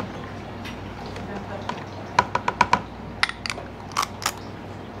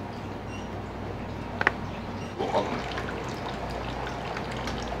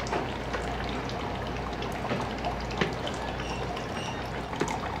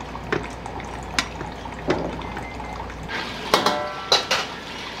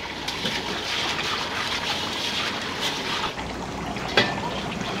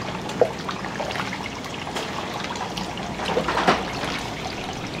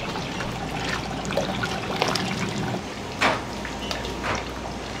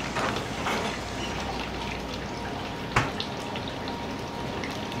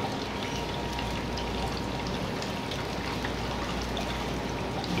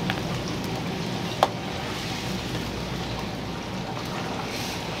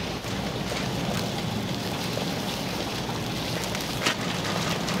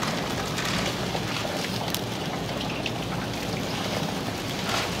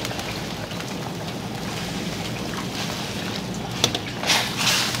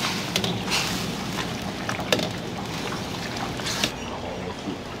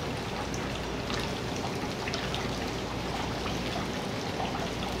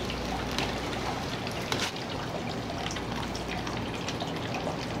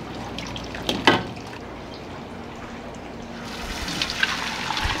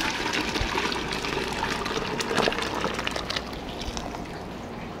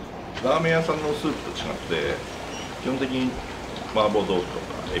ラーメン屋さんのスープと違って基本的に麻婆豆腐と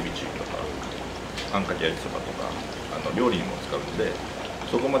かエビチリとかあんかけ焼きそばとか料理にも使うんで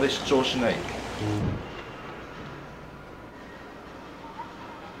そこまで主張しない。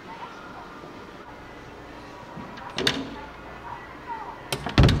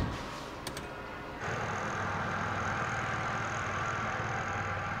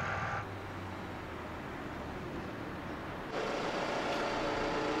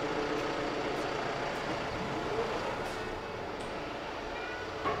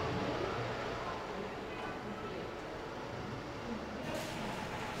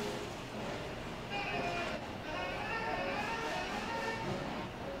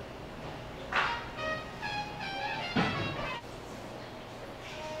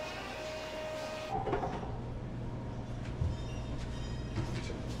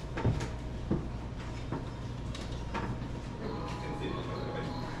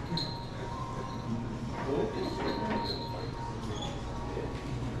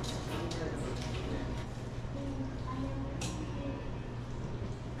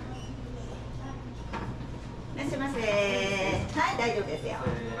いらっしゃいませ。はい、大丈夫ですよ。いら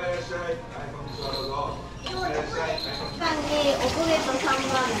っしゃい。今日6時間におこげと3番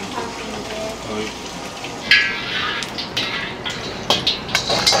の単品です。はい。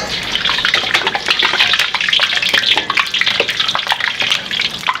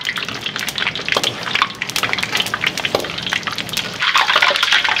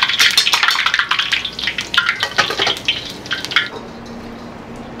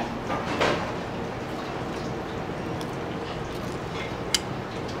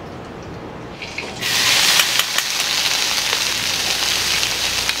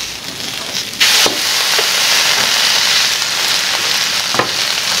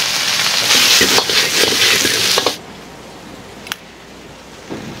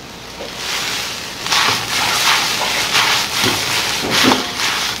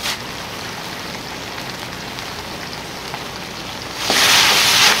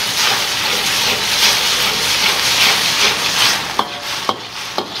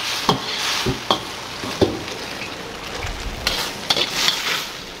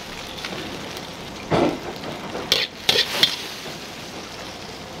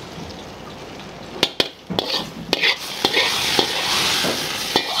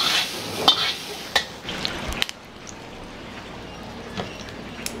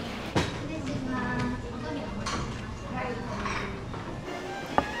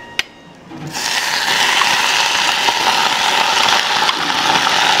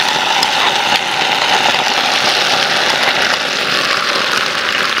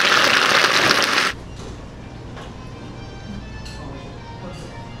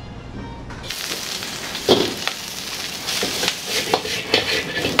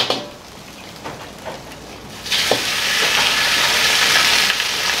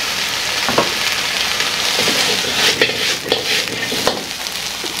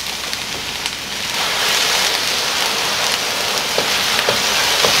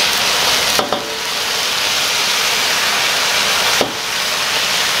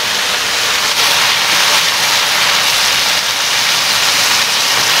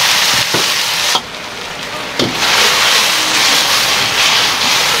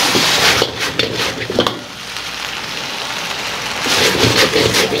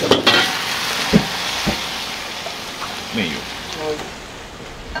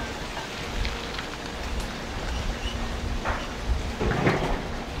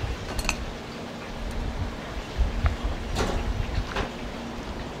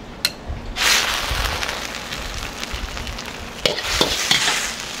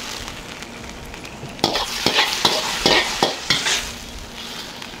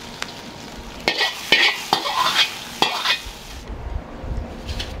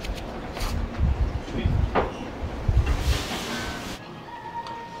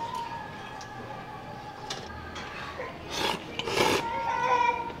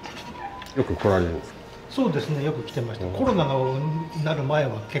よく来られるんですか？そうですね、よく来てました。コロナがなる前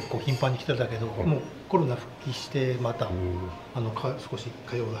は結構頻繁に来てたけど、もうコロナ復帰してまた少し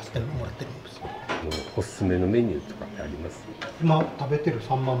通わせてもらってるんです。おすすめのメニューとかってあります？今食べてる3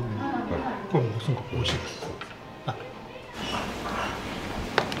番目、これもすごく美味しいです。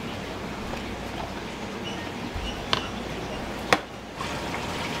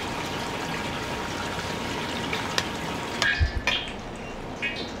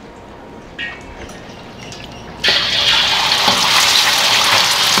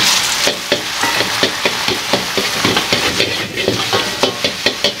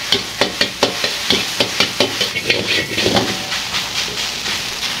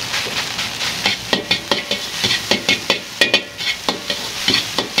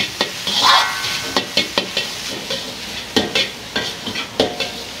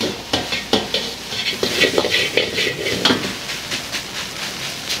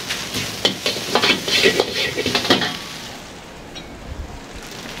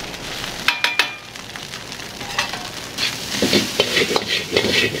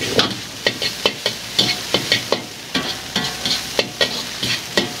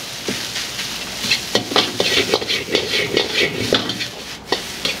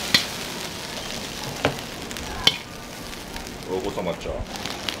お子様茶。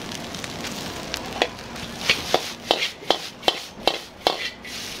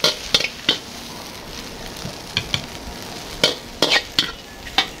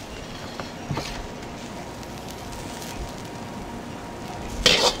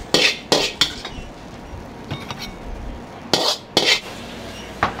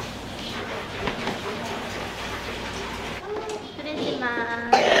失礼し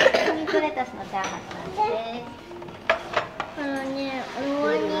ます。トミクレタスのチャーハンです。お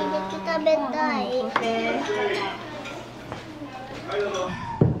椀に入れて食べたい。こっ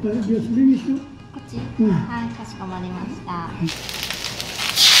ち、はい、かしこまりました。は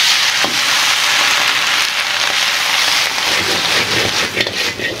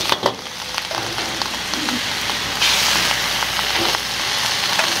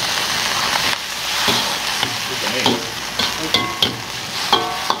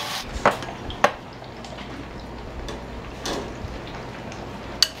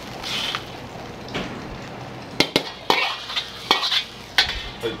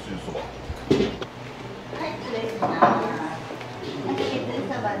い、つゆそば。はい、失礼します。つゆ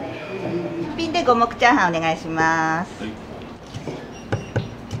そばです。ピンで五目チャーハンお願いします。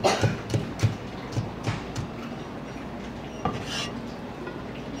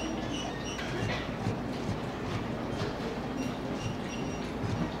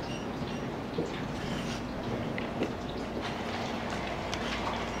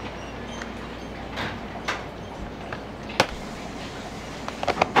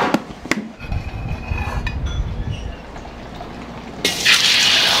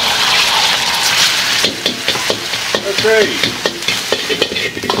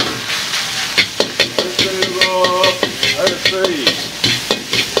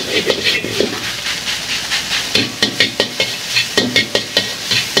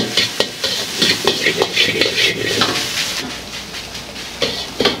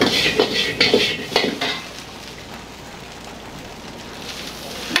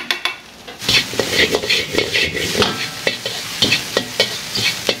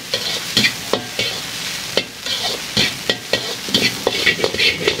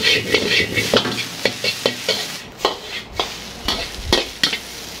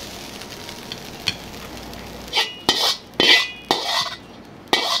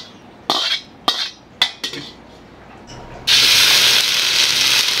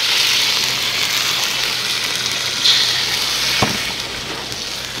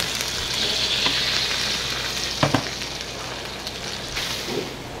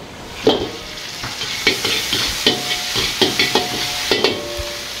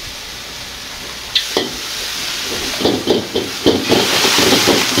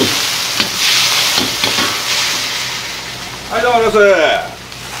はい、どうもありがとうございます。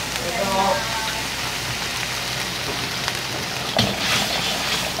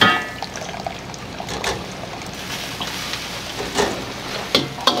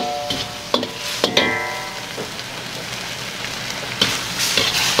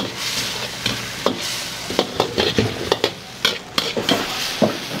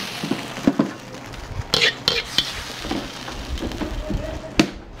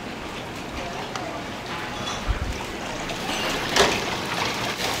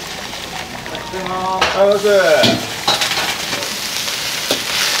ありがとうございます。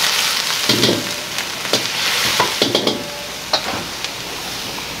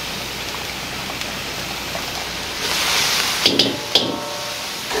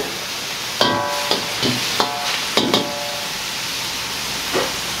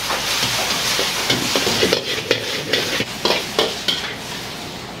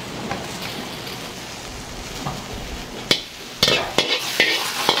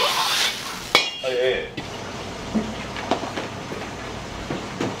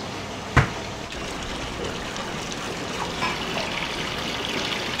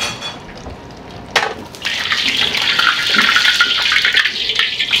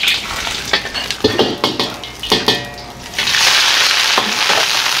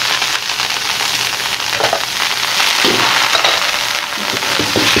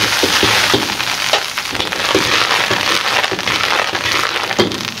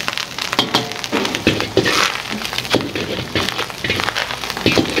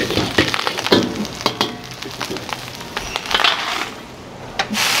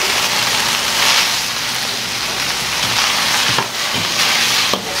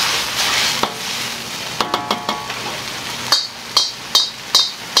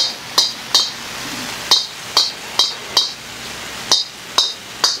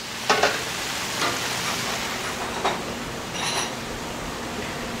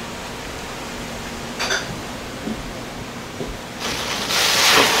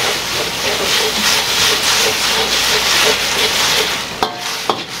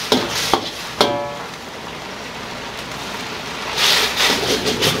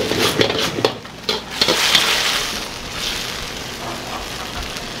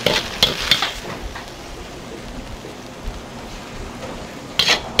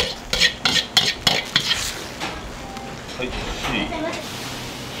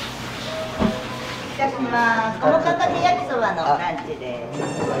ます。このかかけ焼きそばのランチです。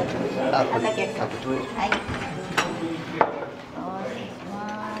かかけ焼きそば。はい。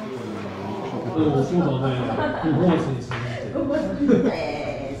おお、そうだね。日本一ですね。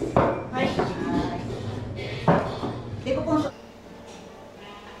はい。で、ここの。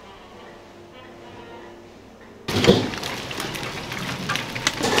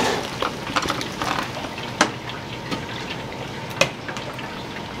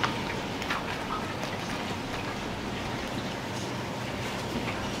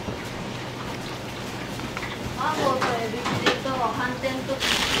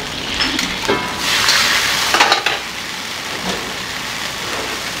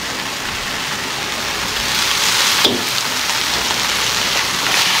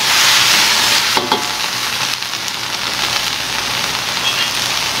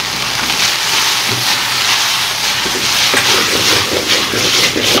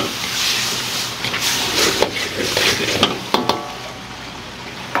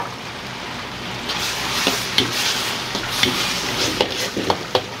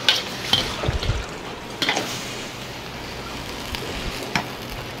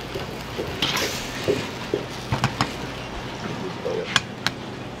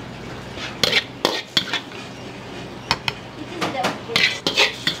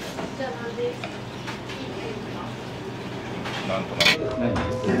なんとなく。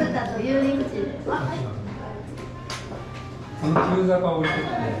酢だと油淋鶏です。この中座が置いてて。酢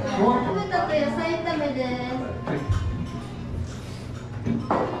だと野菜炒めです。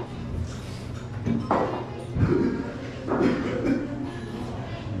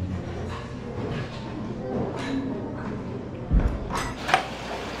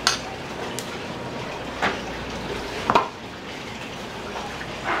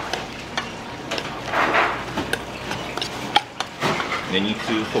ネギ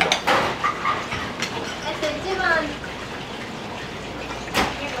つゆそば。1番。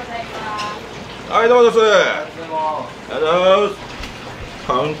はい、どうもです。ありがとうございます。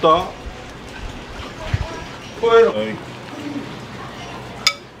カウンター。はい。は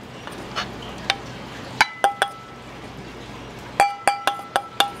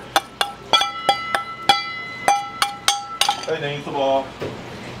い、ネギそば。はい。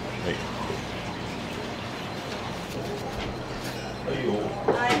はいよ。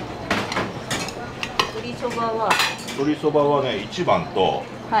はい。鶏そばは。鶏そばはね、1番と、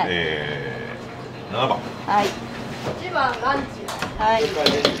はい、7番。はい。1番ランチ。はい。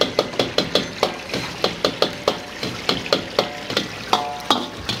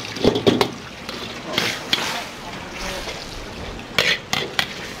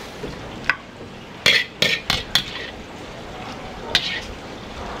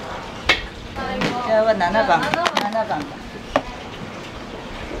じゃあは7番。7番。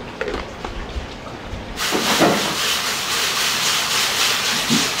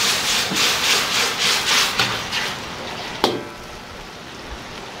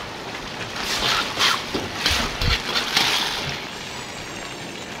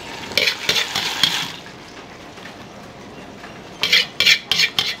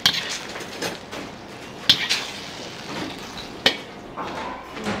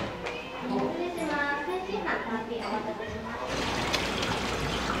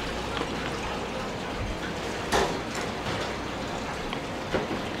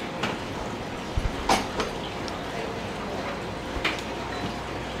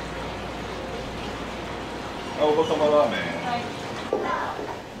お子様ラーメン。はい。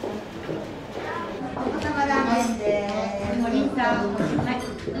お子様ラーメンです。森さん。はい。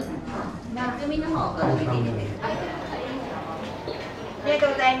薬味の方お好みで入れてください。ありがと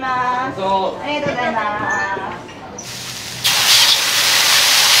うございます。ありがとうございます。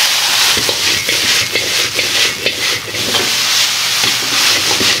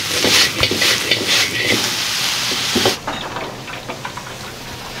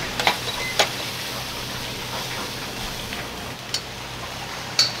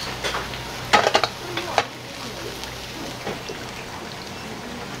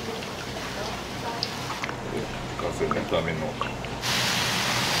ラーメンの。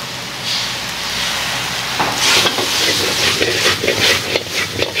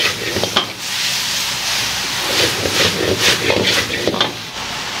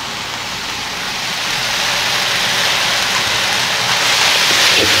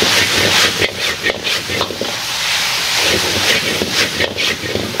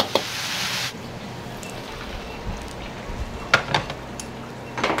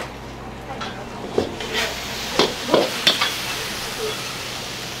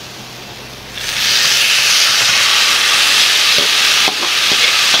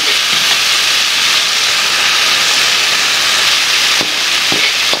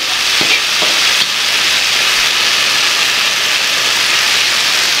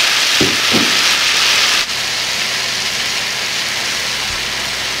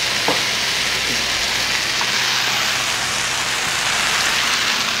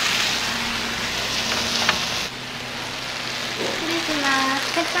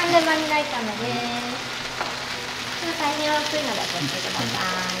でバニラ炒めです。大変熱いのでお気をつけくださ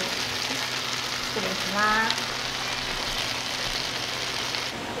い。失礼します。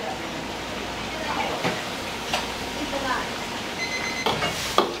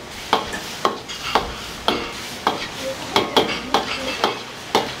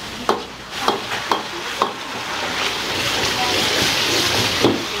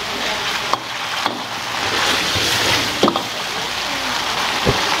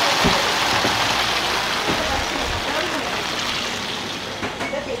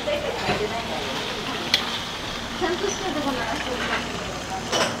ちゃんとしたとこならそうかもしれ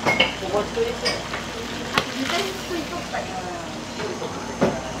ない。あと2回作りとったり。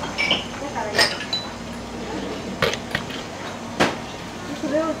だからそ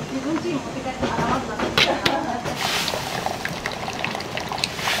れを自分家に持って帰って洗わずなってきたら。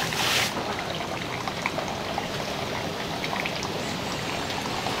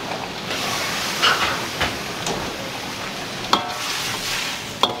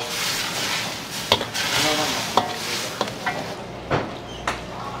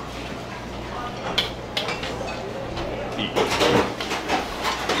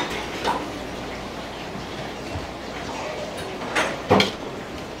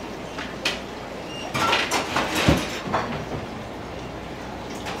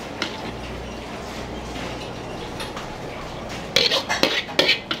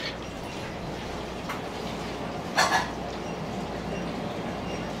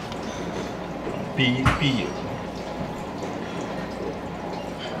ピー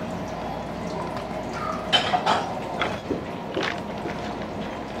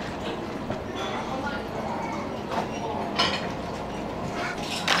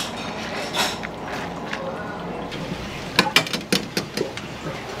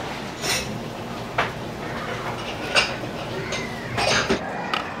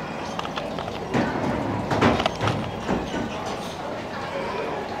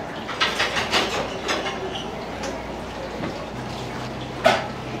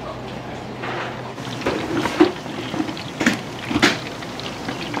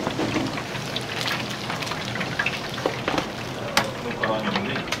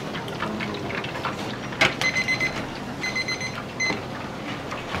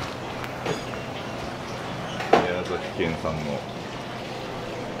宮崎県産の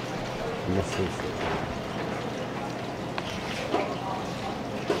うまそうですね。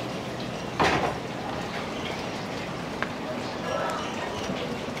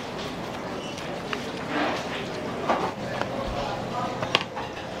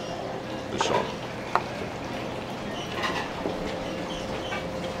よいしょ。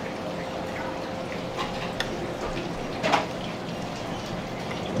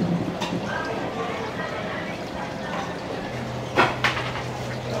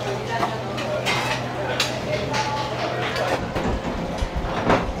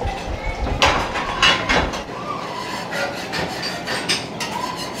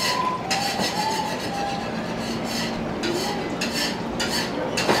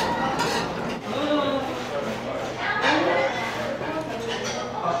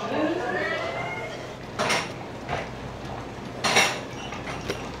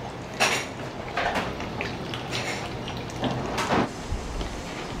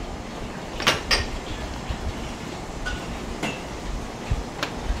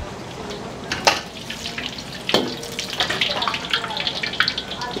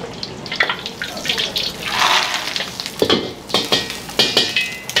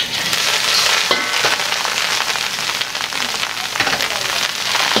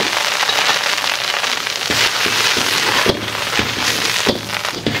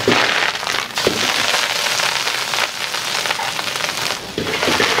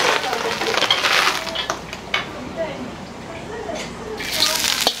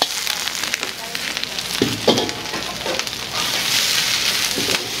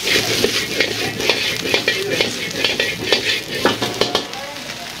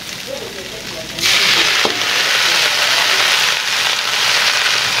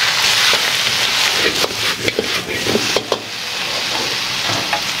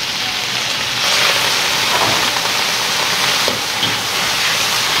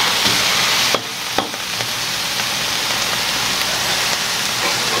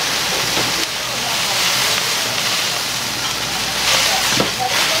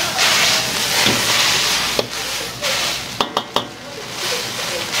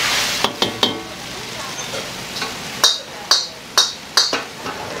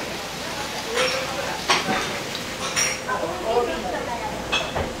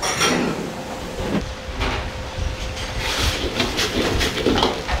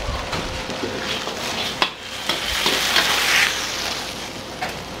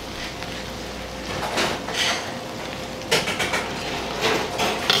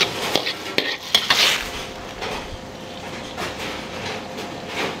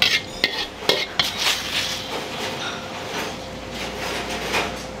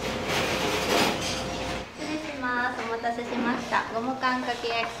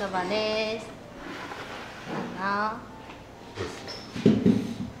そばです。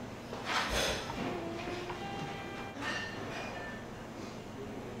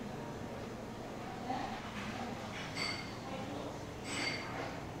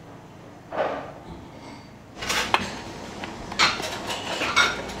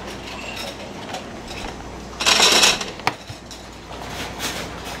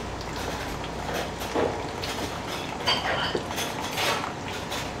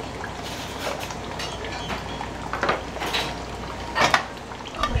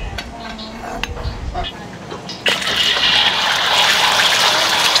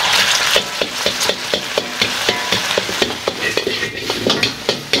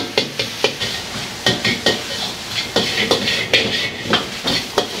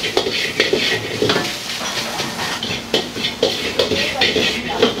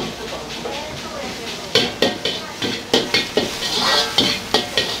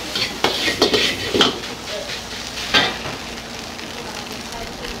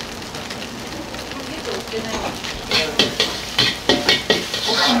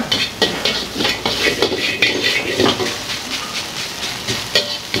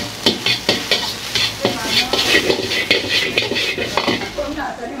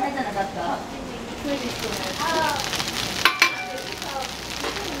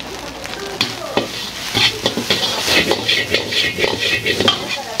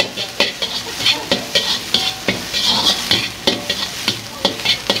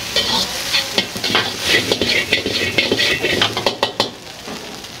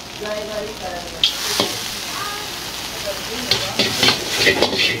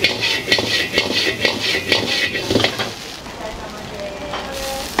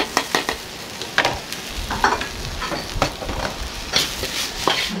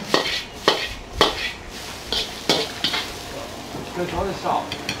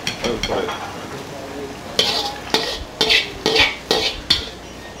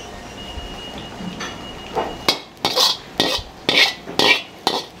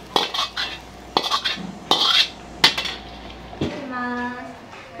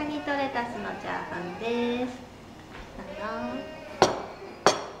カニとレタスのチャーハンです。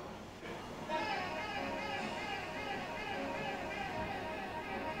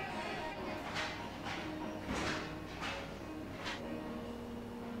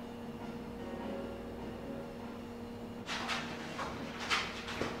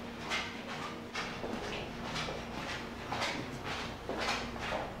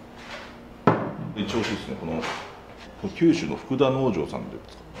一応ですね、この九州の福田農場さんで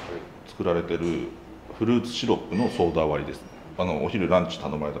作られてるフルーツシロップのソーダ割りですね。お昼ランチ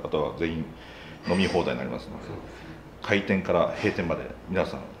頼まれた方は全員飲み放題になりますので、開店から閉店まで皆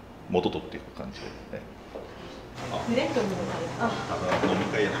さん元取っていく感じでね。フレンドも飲み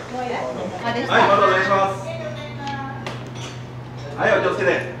会や。はい、またお願いします。はい、お気をつけ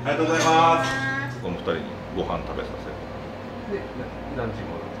て。ありがとうございます。この2人にご飯食べさせる。何時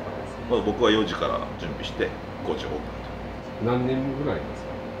頃ですか？僕は4時から準備して5時オープン。何年ぐらいです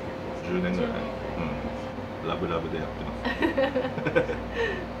か？10年ぐらい。うん。ラブラブでやってます。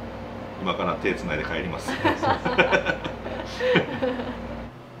今から手つないで帰ります。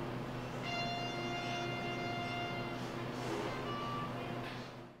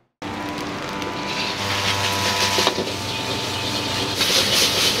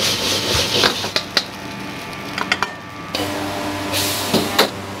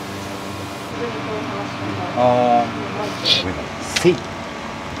せい。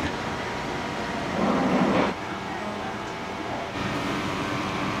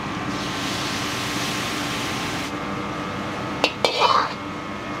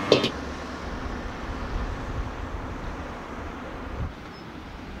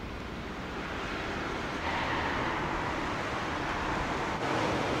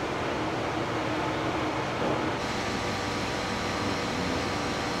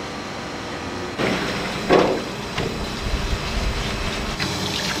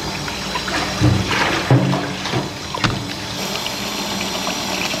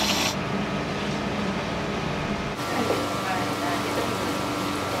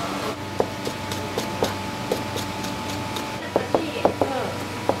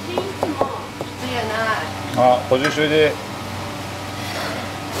補充中で。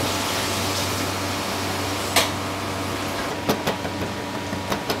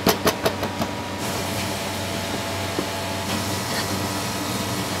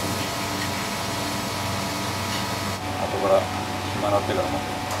後から暇なってからも。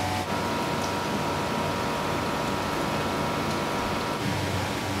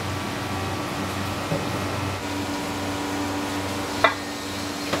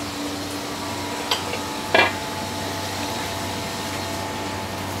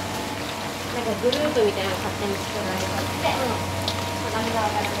グループみたいなの勝手に作られちゃって、私が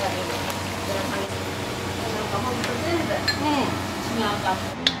渡るぐらいいいグラサンです。なんかほんと全部違うかっ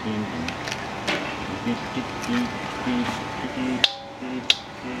た。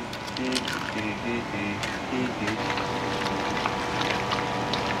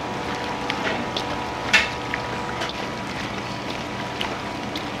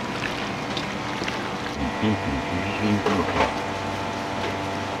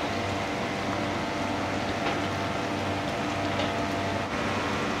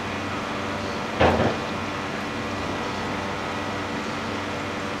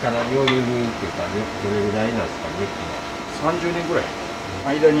から料理人っていうかね、どれぐらいなんですかね、今。30年ぐらい。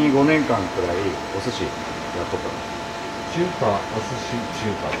間に5年間くらいお寿司やっとったの。中華、お寿司、中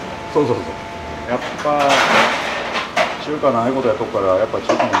華。そうそうそう。やっぱ中華ないことやっとくから、やっぱ中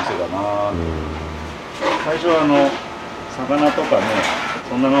華の店だな。最初は魚とかね、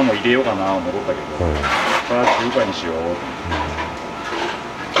そんなのも入れようかな思ったけど、これは中華にしようと思って。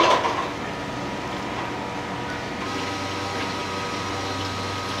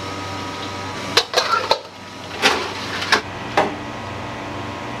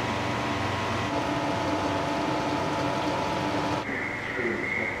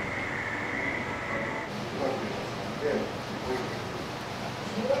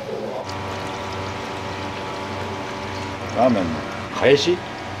ラーメンの返し、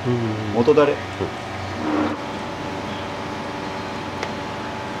元だれ、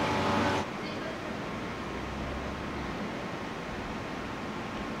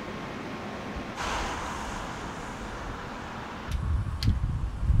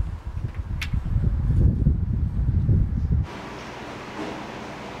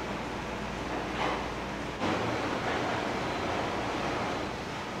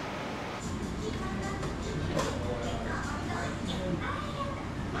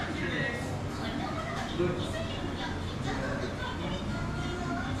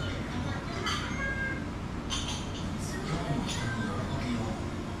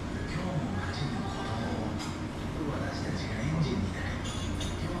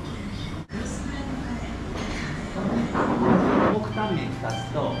タンメン2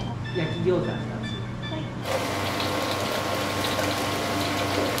つと焼き餃子2つ。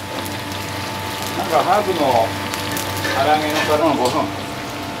なんかハーブの唐揚げのからの5分。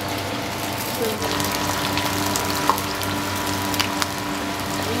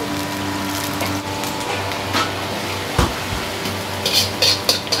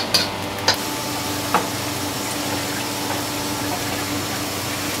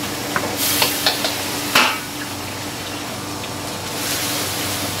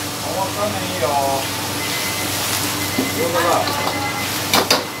いいよ。餃子が。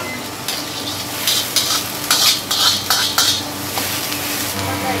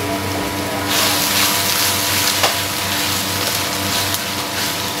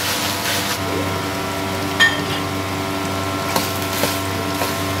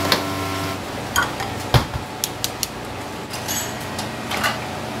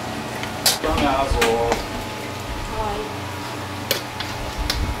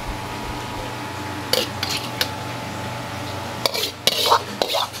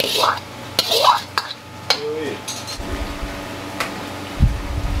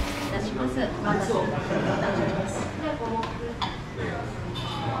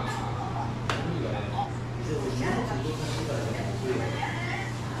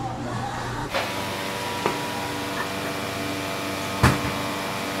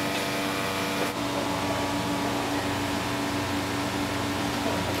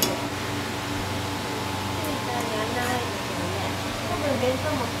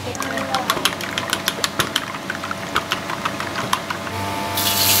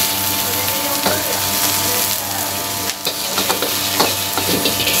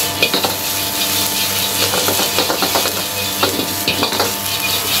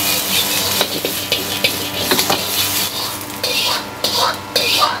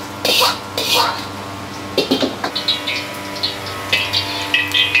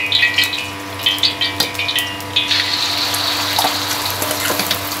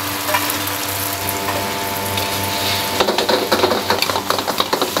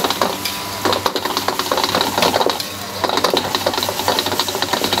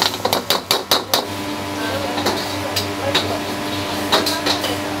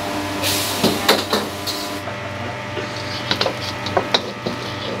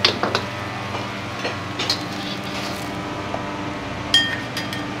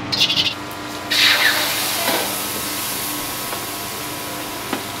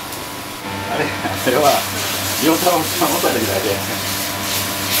あれは両手を持った時だけ。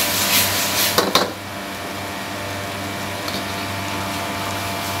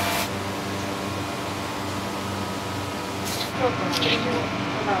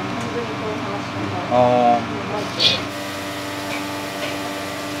あ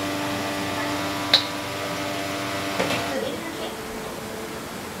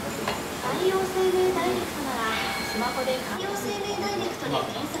太陽生命ダイレクトならスマホで太陽生命ダイレクトで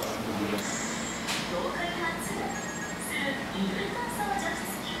検索してみます。ローカルハンズ有炭素除湿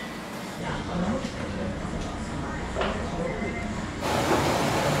機。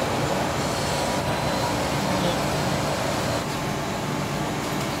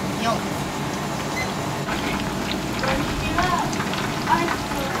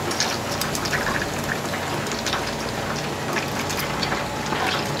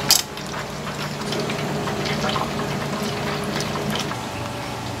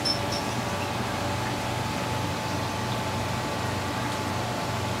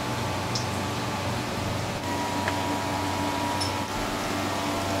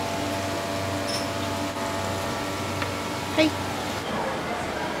はい。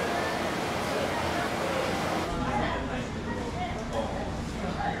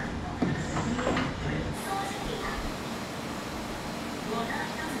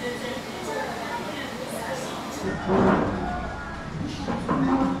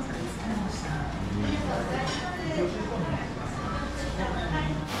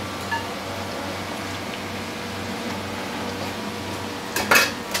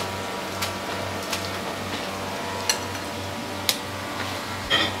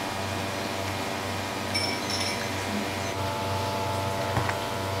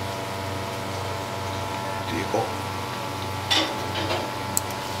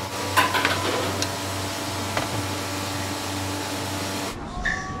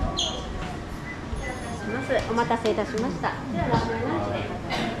お待たせいたしました。ではラーメンランチ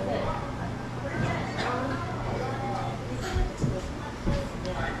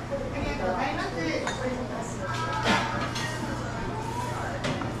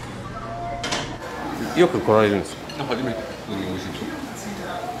で。よく来られるんですか？初めて。普通に美味しい。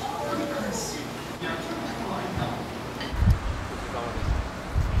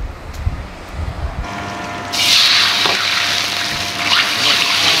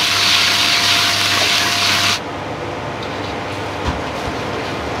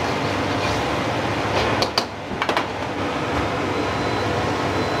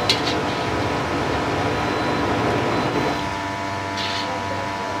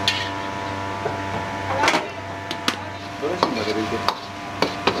ドレッシングだけでいける。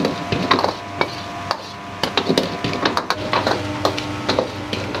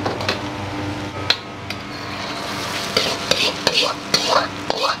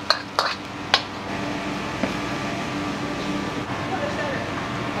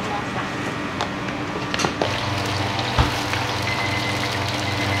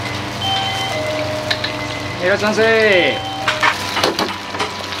いらっしゃいませ。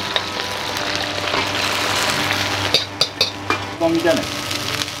みたいな。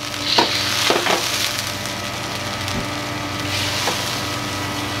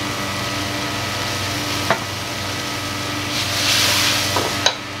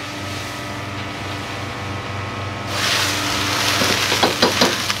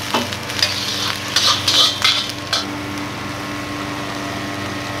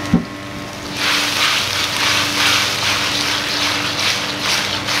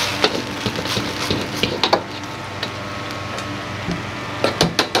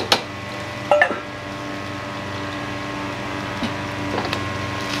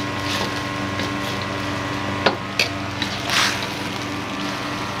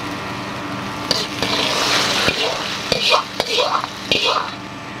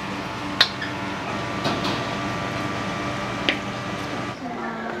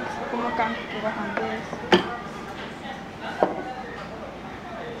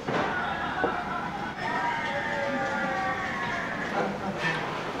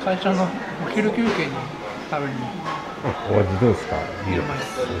会社のお昼休憩に食べに。お味どうですか？いいよ。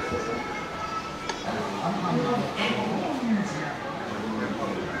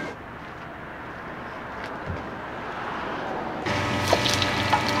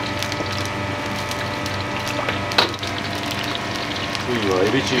次は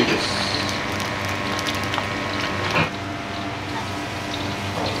エビチリです。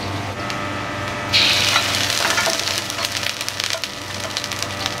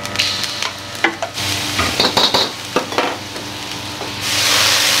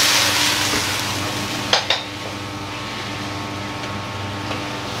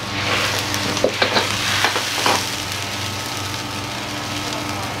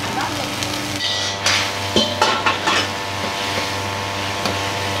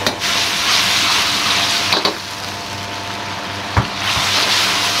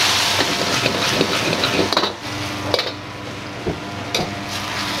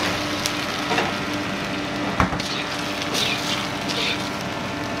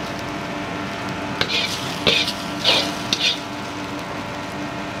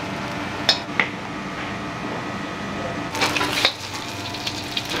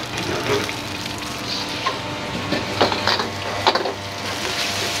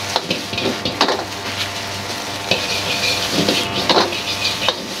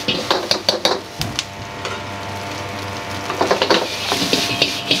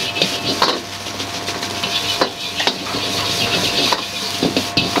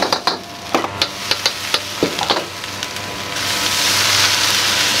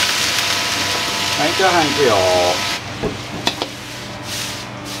チャーハンいくよ。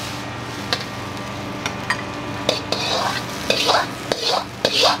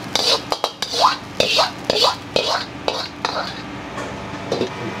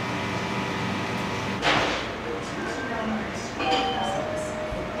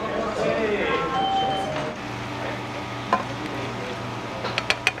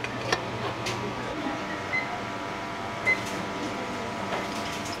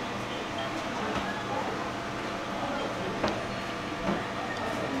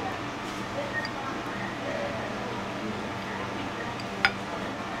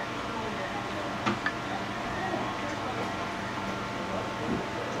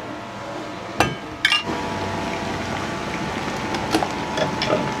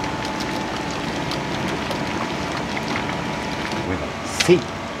せい。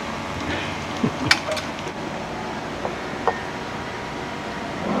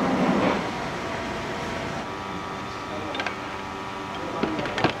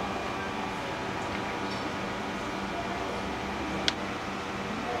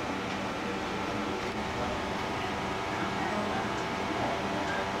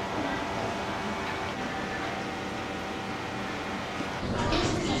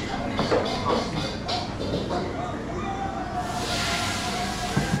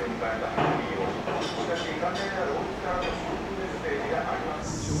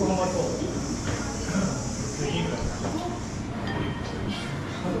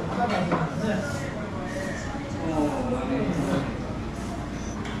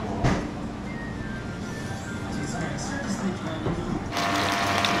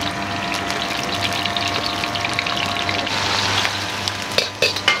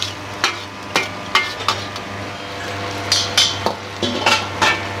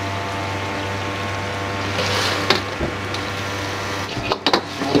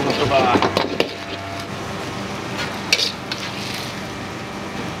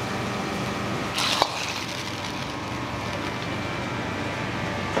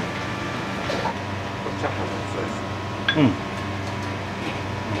うん。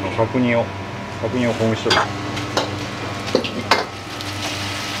角煮をほぐしとく。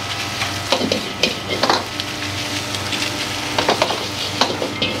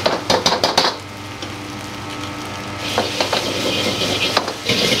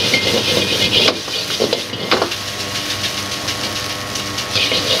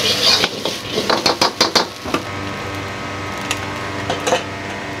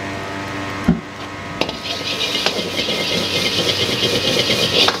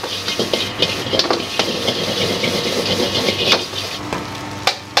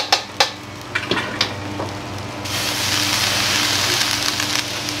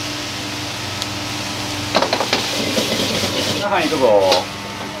ご飯いくぞ。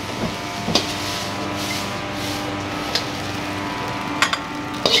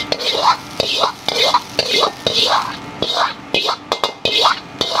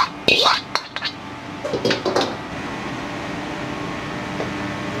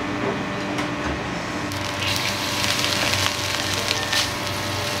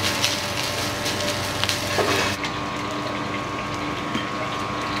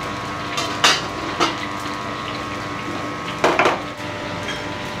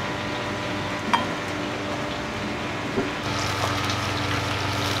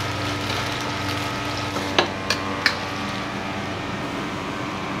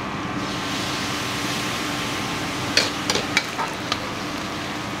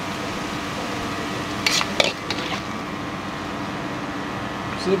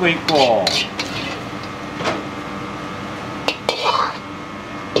スープ1個。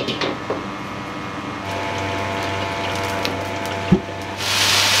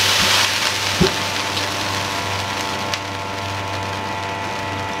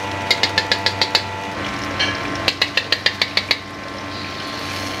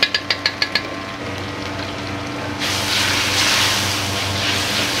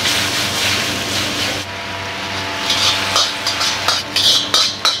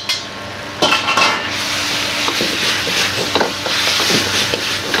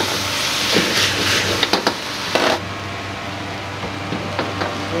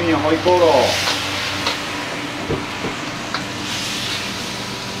ホイコーロー。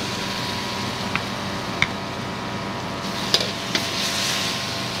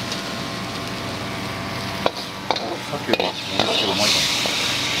さっきよりものすごいうまいかも。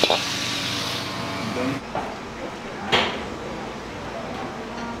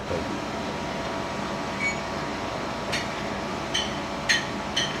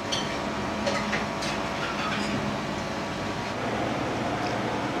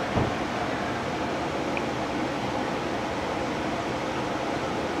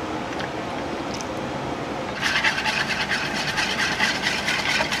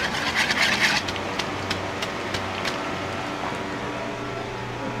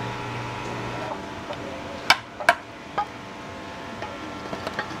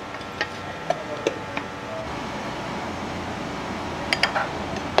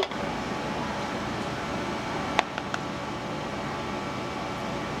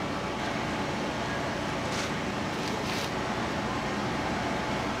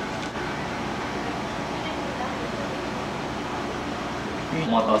お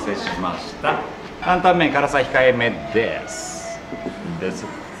待たせしました。担々麺辛さ控えめです。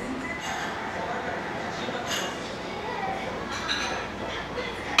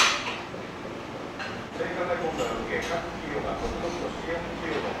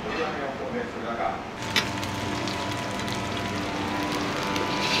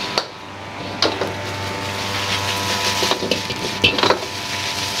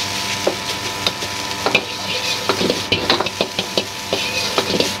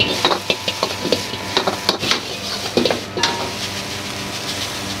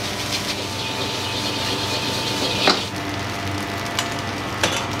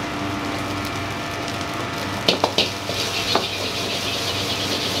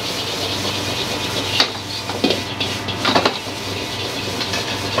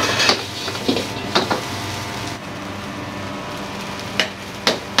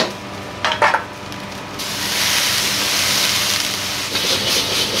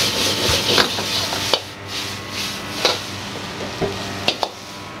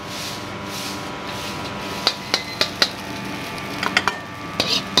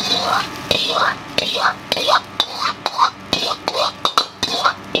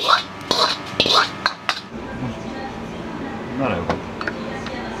ならよかった。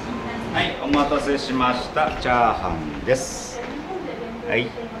はい、お待たせしました。チャーハンです。はい。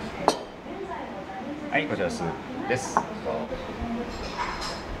はい、こちらスープです。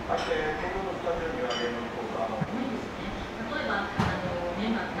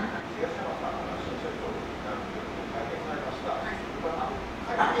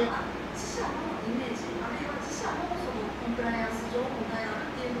自社のイメージ、あるいは自社のそのコンプライアンス上問題がある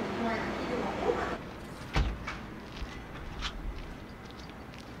っていうふうに捉えた企業が多かった。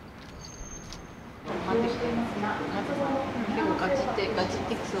結構ガチっ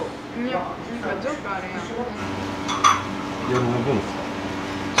てきそう。いや、なんかジョークあるやん。いや、もう分ですか。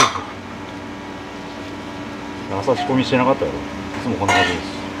朝仕込みしてなかったやろ。いつもこんな感じで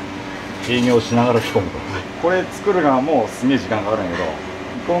す。営業しながら仕込むと。これ作る側もすげえ時間かかるんやけど、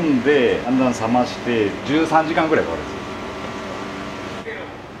煮込んでだんだん冷まして13時間ぐらいかかるんですよ。